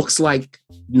 what he looks like,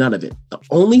 none of it. The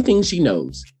only thing she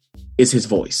knows is his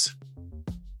voice.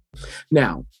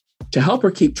 Now, to help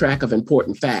her keep track of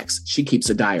important facts, she keeps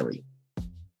a diary.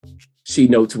 She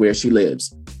notes where she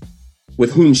lives,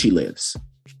 with whom she lives,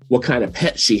 what kind of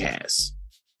pet she has,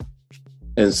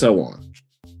 and so on.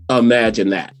 Imagine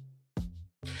that.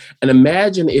 And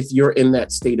imagine if you're in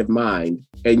that state of mind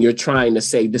and you're trying to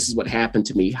say, this is what happened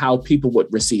to me, how people would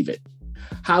receive it.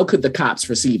 How could the cops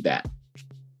receive that?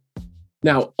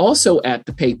 Now, also at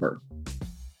the paper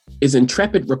is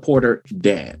intrepid reporter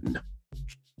Dan,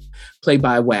 played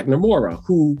by Wagner Moura,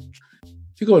 who,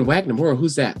 if you go in Wagner Moura,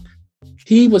 who's that?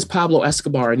 He was Pablo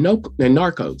Escobar in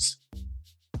Narcos.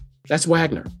 That's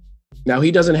Wagner. Now, he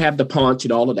doesn't have the paunch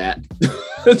and all of that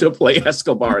to play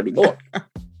Escobar anymore.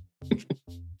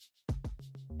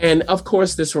 And of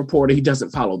course, this reporter, he doesn't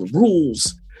follow the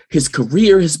rules. His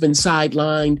career has been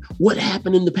sidelined. What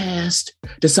happened in the past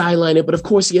to sideline it? But of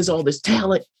course, he has all this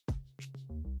talent.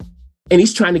 And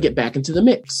he's trying to get back into the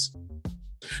mix.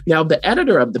 Now, the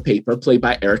editor of the paper, played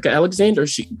by Erica Alexander,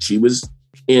 she was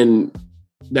in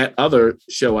that other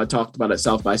show I talked about at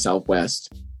South by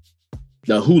Southwest,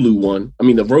 the Hulu one,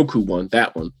 the Roku one,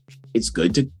 that one. It's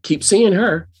good to keep seeing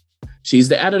her. She's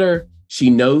the editor. She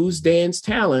knows Dan's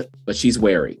talent, but she's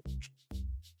wary.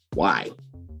 Why?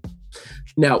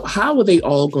 Now, how are they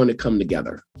all going to come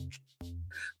together?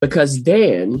 Because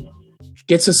Dan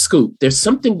gets a scoop. There's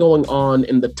something going on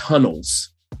in the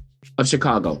tunnels of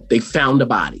Chicago. They found a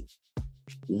body.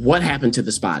 What happened to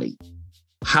this body?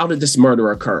 How did this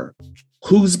murder occur?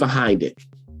 Who's behind it?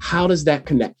 How does that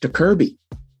connect to Kirby?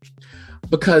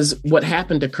 Because what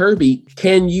happened to Kirby,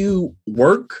 can you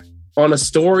work on a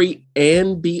story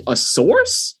and be a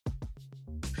source?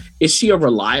 Is she a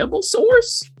reliable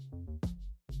source?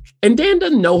 And Dan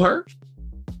doesn't know her,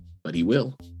 but he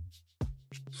will.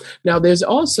 Now, there's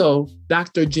also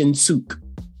Dr. Jin Suk,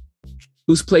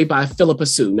 who's played by Philippa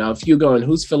Sue. Now, if you're going,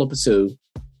 who's Philippa Sue?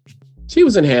 She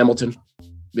was in Hamilton,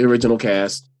 the original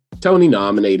cast, Tony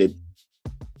nominated.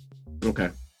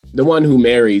 Okay. The one who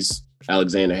marries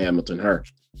Alexander Hamilton, her.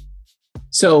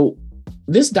 So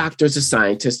this doctor is a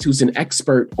scientist who's an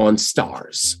expert on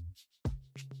stars.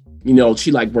 You know,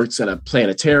 she like works at a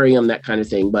planetarium, that kind of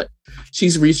thing, but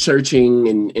she's researching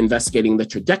and investigating the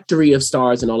trajectory of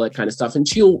stars and all that kind of stuff. And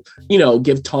she'll, you know,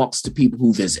 give talks to people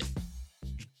who visit.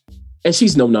 And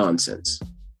she's no nonsense.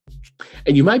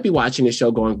 And you might be watching the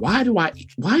show going, why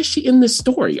is she in this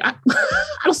story? How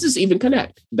does this even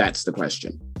connect? That's the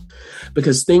question.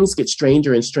 Because things get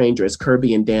stranger and stranger as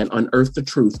Kirby and Dan unearth the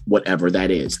truth, whatever that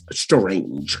is.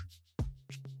 Strange.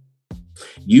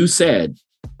 You said,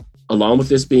 along with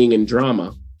this being in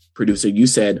drama, producer, you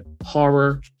said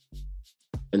horror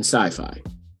and sci-fi.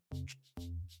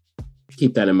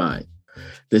 Keep that in mind.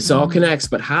 This all connects,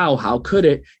 but how? How could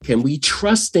it? Can we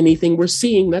trust anything we're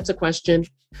seeing? That's a question.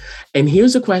 And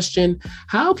here's a question.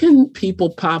 How can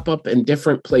people pop up in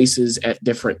different places at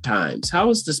different times? How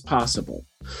is this possible?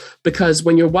 Because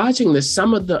when you're watching this,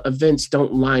 some of the events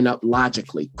don't line up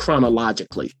logically,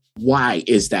 chronologically. Why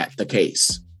is that the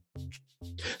case?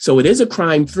 So it is a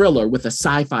crime thriller with a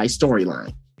sci-fi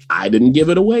storyline. I didn't give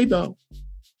it away, though.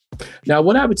 Now,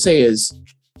 what I would say is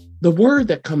the word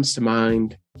that comes to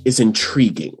mind is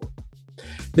intriguing.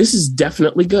 This is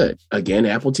definitely good. Again,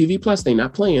 Apple TV Plus, they're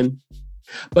not playing.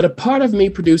 But a part of me,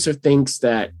 producer, thinks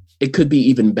that it could be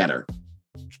even better.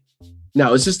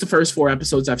 Now, it's just the first 4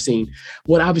 episodes I've seen.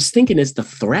 What I was thinking is the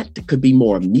threat could be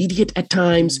more immediate at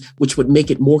times, which would make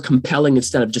it more compelling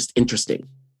instead of just interesting.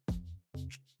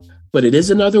 But it is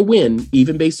another win,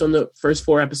 even based on the first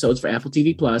 4 episodes for Apple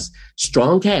TV Plus.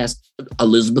 Strong cast,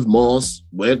 Elizabeth Moss,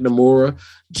 Wagner Moura,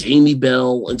 Jamie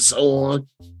Bell, and so on.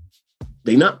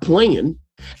 They're not playing,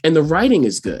 and the writing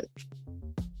is good.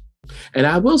 And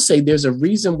I will say there's a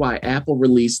reason why Apple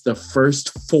released the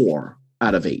first 4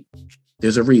 out of 8.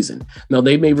 There's a reason. Now,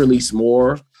 they may release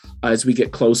more as we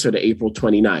get closer to April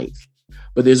 29th.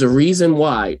 But there's a reason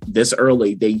why this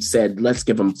early they said, let's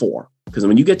give them 4. Because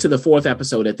when you get to the 4th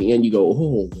episode at the end, you go,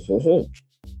 oh.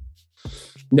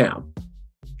 Now,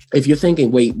 if you're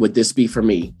thinking, wait, would this be for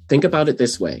me? Think about it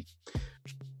this way.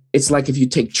 It's like if you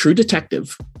take True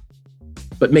Detective,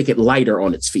 but make it lighter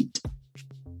on its feet.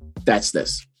 That's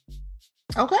this.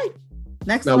 Okay.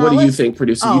 Next. Now, what do you think,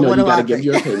 producer? You know, you got to give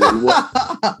your opinion.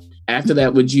 After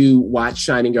that, would you watch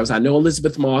Shining Girls? I know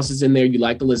Elizabeth Moss is in there. You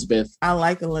like Elizabeth. I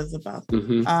like Elizabeth.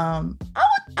 Mm-hmm.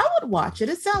 I would watch it.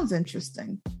 It sounds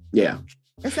interesting. Yeah.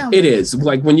 It is.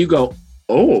 Like when you go,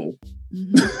 oh,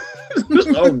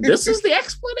 oh, this is the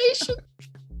explanation.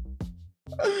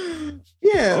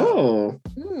 Yeah. Oh.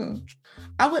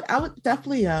 I would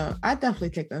definitely I'd definitely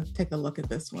take a look at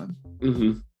this one.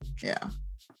 Mm-hmm. Yeah.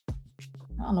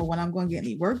 I don't know when I'm going to get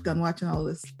any work done watching all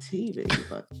this TV,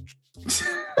 but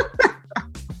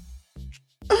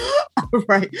all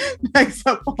right. Next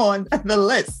up on the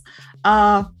list,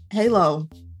 Halo,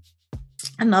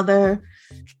 another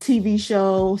TV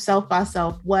show, South by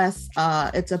Southwest.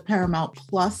 It's a Paramount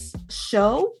Plus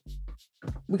show.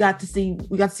 We got to see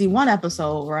 1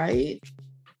 episode, right?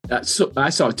 So I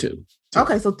saw 2.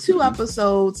 Okay, so 2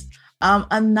 episodes.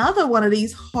 Another one of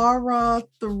these horror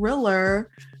thriller.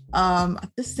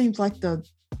 This seems like the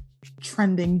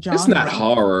trending genre. It's not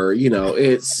horror, you know.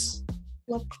 It's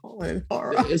Let's call it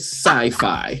horror. It's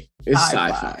sci-fi. It's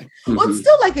sci-fi. Mm-hmm. Well, it's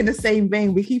still like in the same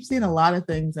vein. We keep seeing a lot of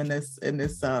things in this.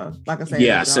 Like I said.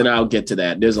 Yes, and I'll get to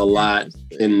that. There's a lot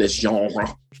in this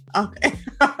genre. Okay.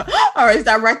 All right. It's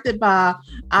directed by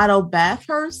Otto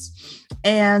Bathurst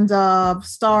and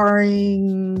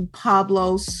starring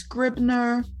Pablo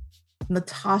Scribner,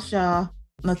 Natasha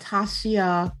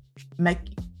McAloon,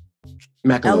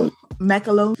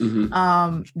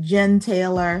 Jen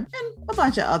Taylor, and a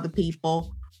bunch of other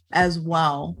people as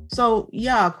well. So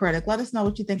yeah, critic, let us know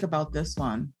what you think about this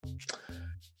one.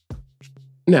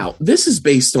 Now, this is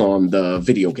based on the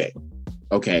video game.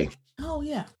 Okay. Oh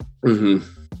yeah. Mm-hmm.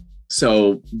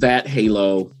 So that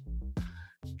Halo,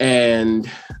 and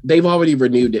they've already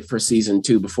renewed it for season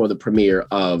 2 before the premiere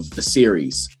of the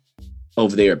series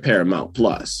over there at Paramount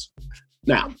Plus.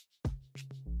 Now,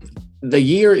 the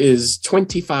year is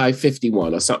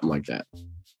 2551 or something like that.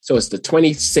 So it's the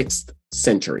 26th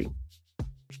century.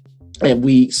 And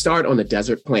we start on a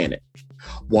desert planet.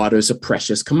 Water's a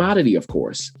precious commodity, of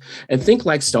course. And think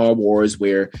like Star Wars,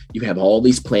 where you have all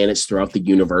these planets throughout the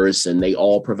universe and they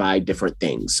all provide different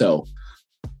things. So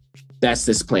that's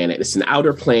this planet. It's an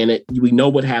outer planet. We know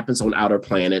what happens on outer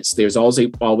planets. There's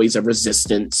always a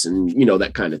resistance and, you know,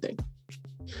 that kind of thing.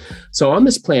 So on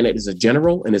this planet is a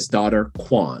general and his daughter,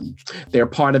 Quan. They're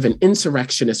part of an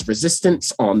insurrectionist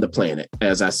resistance on the planet,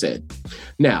 as I said.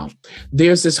 Now,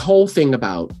 there's this whole thing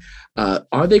about,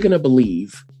 are they going to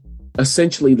believe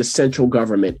essentially the central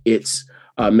government, its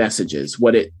messages,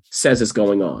 what it says is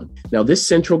going on? Now, this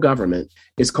central government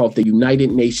is called the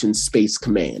United Nations Space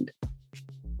Command.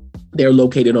 They're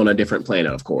located on a different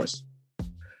planet, of course.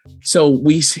 So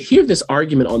we hear this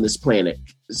argument on this planet.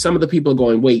 Some of the people are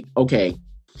going, wait, okay,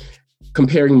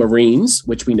 comparing Marines,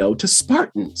 which we know, to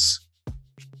Spartans.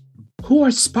 Who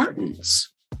are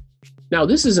Spartans? Now,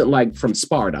 this isn't like from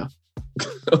Sparta.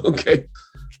 Okay.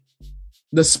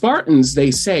 The Spartans,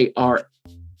 they say, are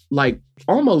like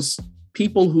almost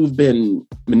people who've been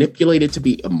manipulated to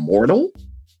be immortal.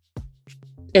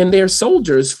 And they're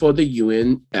soldiers for the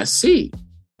UNSC.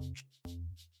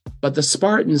 But the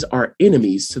Spartans are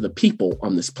enemies to the people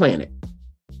on this planet.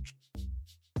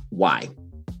 Why?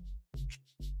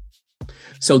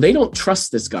 So they don't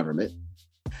trust this government.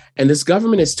 And this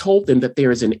government has told them that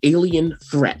there is an alien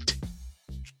threat.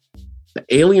 The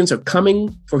aliens are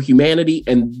coming for humanity,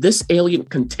 and this alien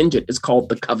contingent is called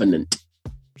the Covenant.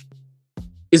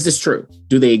 Is this true?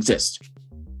 Do they exist?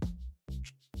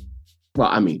 Well,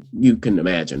 I mean, you can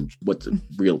imagine what the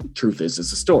real truth is.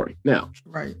 It's a story. Now,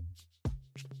 Right.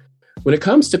 when it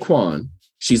comes to Kwan,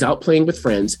 she's out playing with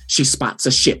friends. She spots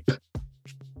a ship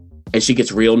and she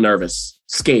gets real nervous,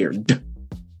 scared.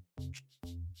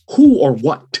 Who or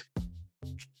what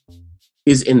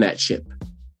is in that ship?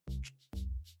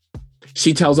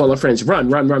 She tells all her friends, run,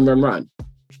 run, run, run, run.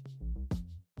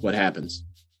 What happens?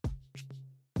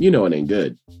 You know it ain't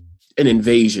good. An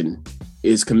invasion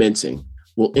is commencing.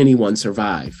 Will anyone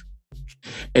survive?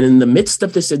 And in the midst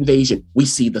of this invasion, we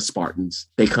see the Spartans.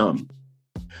 They come.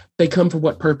 They come for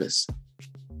what purpose?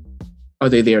 Are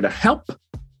they there to help?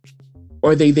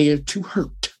 Or are they there to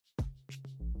hurt?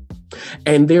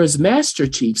 And there's Master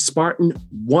Chief Spartan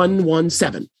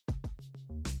 117.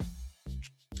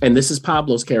 And this is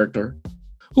Pablo's character,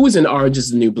 who was in Orange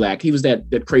is the New Black. He was that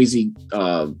crazy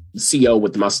CEO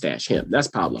with the mustache. Him. That's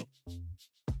Pablo.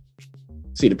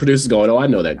 See, the producer's going, oh, I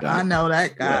know that guy. I know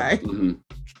that guy. Yeah. Mm-hmm.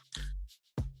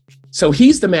 So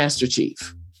he's the Master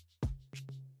Chief.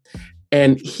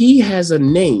 And he has a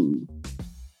name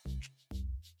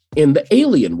in the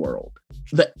alien world.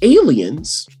 The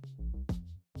aliens,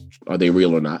 are they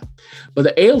real or not? But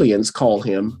the aliens call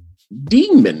him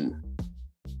Demon.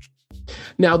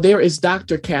 Now, there is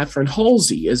Dr. Catherine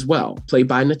Halsey as well, played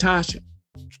by Natasha.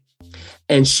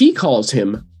 And she calls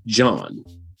him John.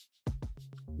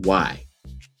 Why?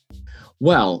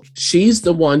 Well, she's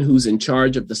the one who's in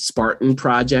charge of the Spartan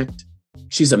Project.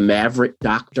 She's a maverick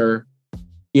doctor.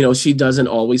 You know, she doesn't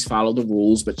always follow the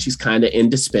rules, but she's kind of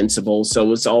indispensable.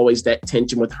 So it's always that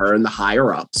tension with her and the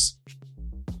higher ups.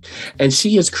 And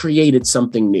she has created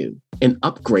something new, an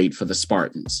upgrade for the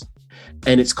Spartans.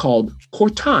 And it's called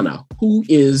Cortana, who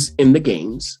is in the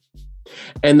games.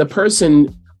 And the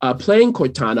person playing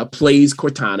Cortana plays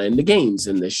Cortana in the games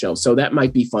in this show. So that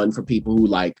might be fun for people who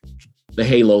like the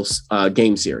Halo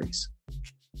game series.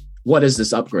 What is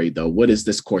this upgrade, though? What is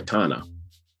this Cortana?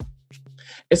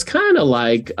 It's kind of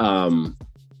like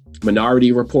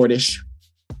Minority Report-ish.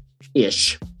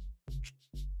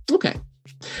 Okay.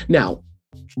 Now,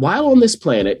 while on this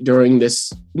planet during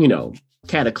this,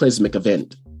 cataclysmic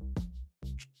event,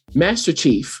 Master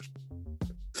Chief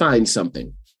finds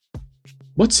something.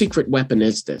 What secret weapon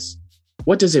is this?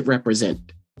 What does it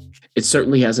represent? It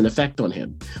certainly has an effect on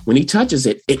him. When he touches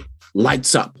it, it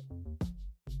lights up.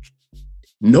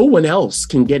 No one else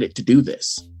can get it to do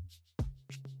this.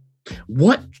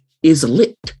 What is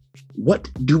lit? What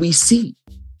do we see?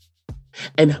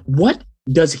 And what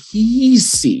does he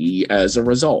see as a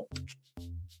result?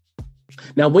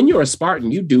 Now, when you're a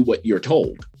Spartan, you do what you're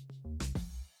told.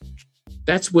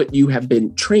 That's what you have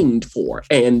been trained for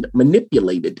and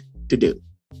manipulated to do.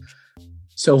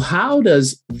 So how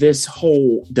does this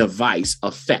whole device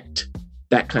affect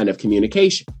that kind of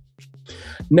communication?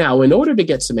 Now, in order to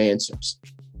get some answers,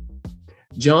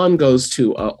 John goes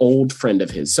to an old friend of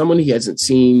his, someone he hasn't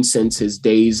seen since his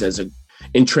days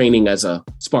in training as a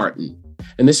Spartan.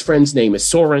 And this friend's name is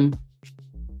Soren,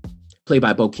 played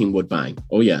by Bokeem Woodbine.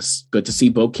 Oh, yes. Good to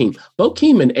see Bokeem.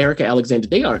 Bokeem and Erica Alexander,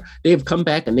 they have come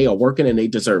back and they are working and they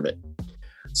deserve it.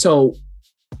 So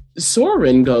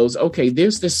Soren goes, okay,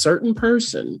 there's this certain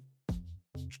person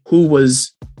who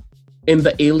was in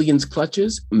the aliens'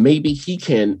 clutches. Maybe he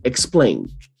can explain.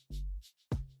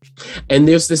 And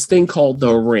there's this thing called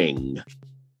the ring.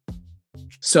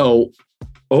 So,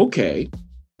 okay,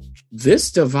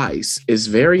 this device is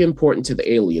very important to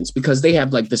the aliens because they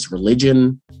have like this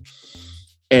religion.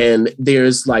 And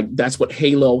there's like, that's what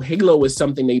Halo is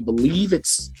something they believe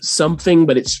it's something,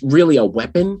 but it's really a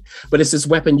weapon. But it's this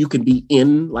weapon you can be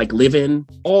in, like live in,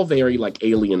 all very like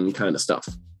alien kind of stuff.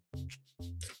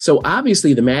 So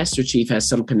obviously the Master Chief has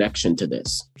some connection to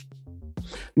this.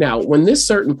 Now, when this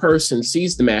certain person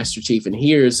sees the Master Chief and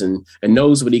hears and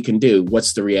knows what he can do,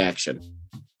 what's the reaction?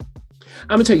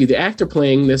 I'm gonna tell you, the actor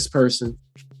playing this person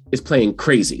is playing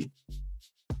crazy,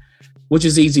 which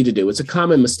is easy to do. It's a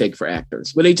common mistake for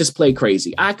actors where they just play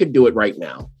crazy. I could do it right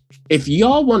now. If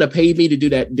y'all want to pay me to do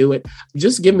that, do it.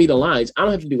 Just give me the lines. I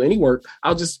don't have to do any work.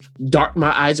 I'll just dart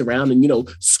my eyes around and,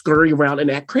 scurry around and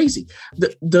act crazy.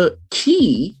 The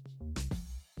key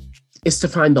is to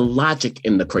find the logic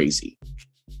in the crazy.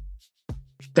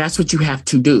 That's what you have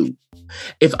to do.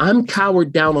 If I'm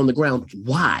cowered down on the ground,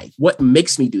 why? What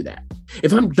makes me do that?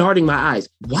 If I'm darting my eyes,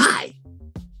 why?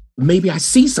 Maybe I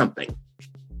see something.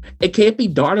 It can't be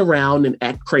dart around and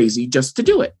act crazy just to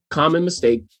do it. Common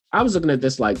mistake. I was looking at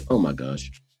this like, oh my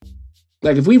gosh.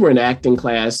 Like if we were in acting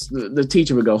class, the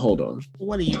teacher would go, hold on.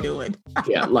 What are you doing?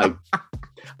 Yeah,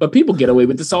 but people get away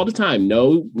with this all the time.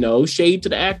 No shade to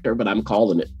the actor, but I'm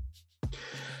calling it.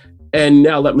 And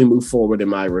now let me move forward in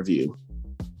my review.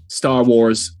 Star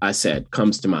Wars, I said,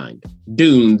 comes to mind.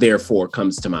 Dune, therefore,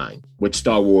 comes to mind, which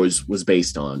Star Wars was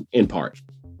based on, in part.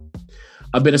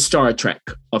 A bit of Star Trek,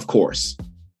 of course.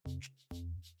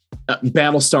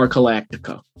 Battlestar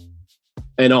Galactica.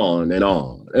 And on and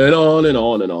on and on and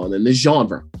on and on in the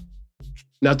genre.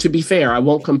 Now, to be fair, I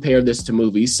won't compare this to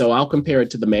movies, so I'll compare it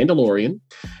to The Mandalorian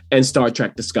and Star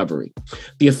Trek Discovery.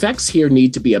 The effects here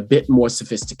need to be a bit more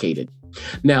sophisticated.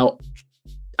 Now,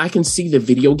 I can see the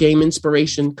video game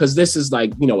inspiration because this is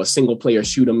like, a single player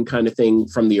shoot 'em kind of thing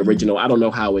from the original. I don't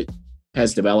know how it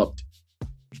has developed.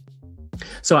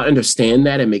 So I understand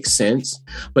that. It makes sense,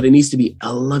 but it needs to be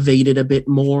elevated a bit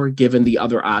more given the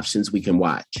other options we can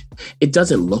watch. It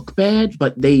doesn't look bad,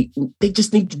 but they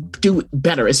just need to do it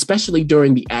better, especially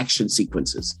during the action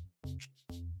sequences.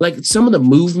 Like some of the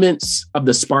movements of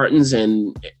the Spartans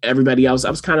and everybody else, I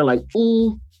was kind of like,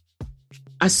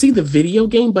 I see the video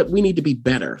game, but we need to be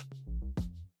better.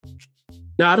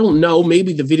 Now, I don't know.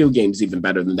 Maybe the video game is even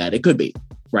better than that. It could be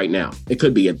right now. It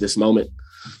could be at this moment.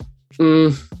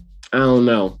 I don't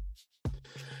know.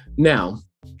 Now,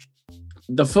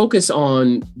 the focus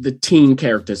on the teen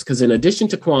characters, because in addition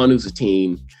to Kwan, who's a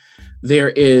teen, there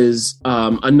is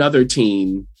another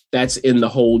teen that's in the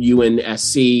whole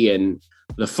UNSC, and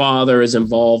the father is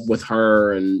involved with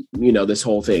her, and this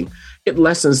whole thing. It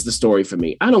lessens the story for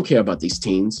me. I don't care about these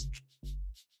teens.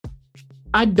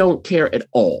 I don't care at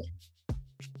all.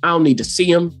 I don't need to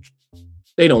see them.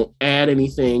 They don't add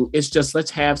anything. It's just,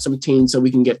 let's have some teens so we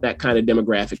can get that kind of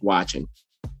demographic watching.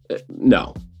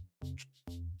 No.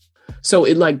 So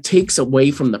it takes away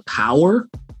from the power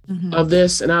of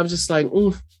this. And I was just like,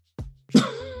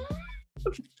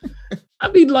 I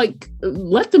mean,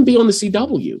 let them be on the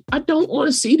CW. I don't want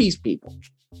to see these people.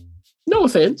 No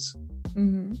offense.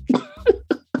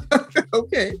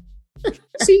 Okay.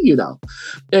 See you though.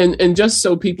 And just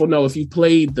so people know, if you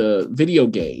played the video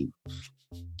game,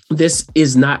 this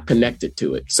is not connected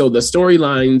to it. So the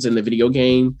storylines in the video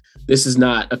game, this is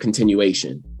not a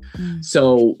continuation.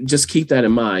 So just keep that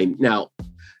in mind. Now,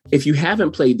 if you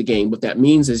haven't played the game, what that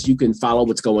means is you can follow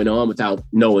what's going on without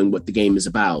knowing what the game is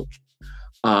about.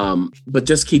 But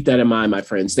just keep that in mind, my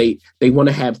friends. They want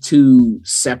to have two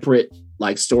separate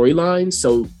storylines.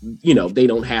 So, they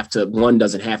don't have to, one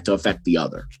doesn't have to affect the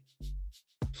other.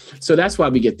 So that's why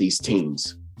we get these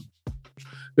teams.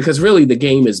 Because really the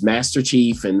game is Master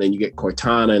Chief and then you get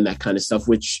Cortana and that kind of stuff,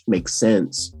 which makes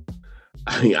sense.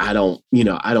 I mean, I don't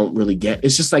really get,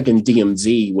 it's just like in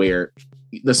DMZ where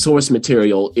the source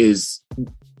material is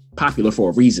popular for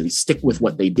a reason. Stick with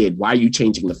what they did. Why are you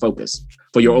changing the focus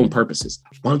for your own purposes?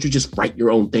 Why don't you just write your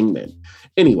own thing then?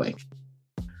 Anyway,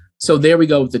 so there we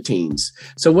go with the teens.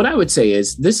 So what I would say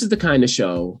is this is the kind of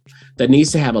show that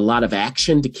needs to have a lot of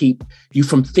action to keep you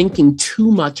from thinking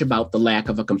too much about the lack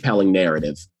of a compelling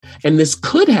narrative. And this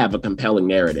could have a compelling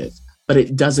narrative, but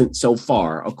it doesn't so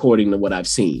far, according to what I've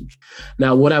seen.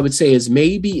 Now, what I would say is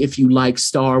maybe if you like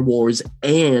Star Wars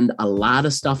and a lot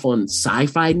of stuff on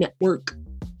Sci-Fi Network,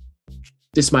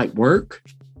 this might work.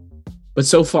 But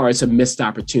so far, it's a missed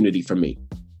opportunity for me.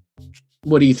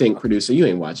 What do you think, producer? You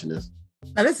ain't watching this.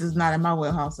 Now, this is not in my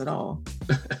wheelhouse at all.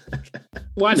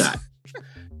 Why not?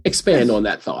 Expand on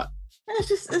that thought.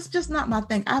 It's just not my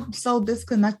thing. I'm so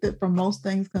disconnected from most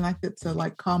things connected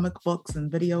to comic books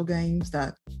and video games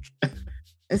that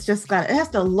it has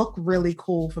to look really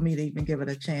cool for me to even give it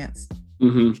a chance.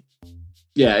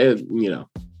 Yeah,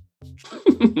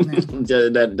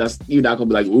 that's you're not gonna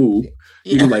be like, ooh.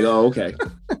 You're like, oh, okay.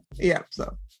 Yeah.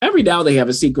 So every now they have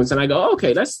a sequence, and I go, oh,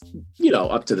 okay, that's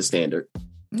up to the standard.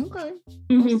 Okay.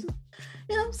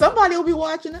 Somebody will be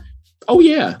watching it. Oh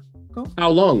yeah. Cool. How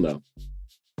long though?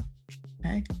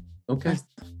 Okay.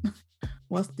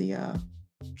 What's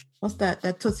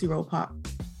that Tootsie Roll Pop?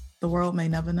 The world may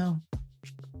never know.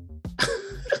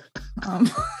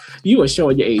 You are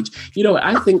showing your age. You know,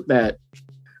 I think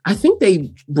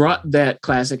they brought that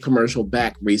classic commercial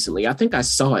back recently. I think I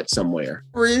saw it somewhere.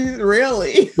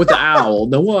 Really? With the owl.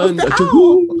 The one, a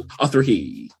two, a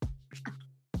three.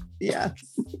 Yes.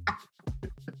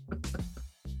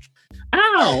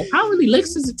 Ow! How many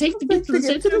licks does it take to get to the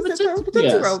center of a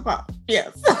Tootsie Roll Pop?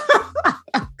 Yes.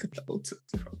 Good old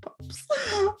Tootsie Roll Pops.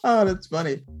 Oh, that's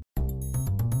funny.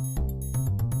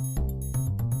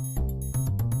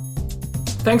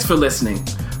 Thanks for listening.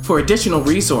 For additional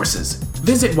resources,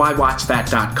 visit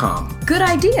whywatchthat.com. Good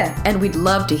idea, and we'd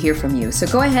love to hear from you. So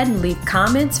go ahead and leave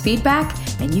comments, feedback,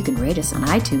 and you can rate us on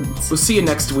iTunes. We'll see you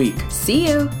next week. See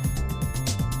you.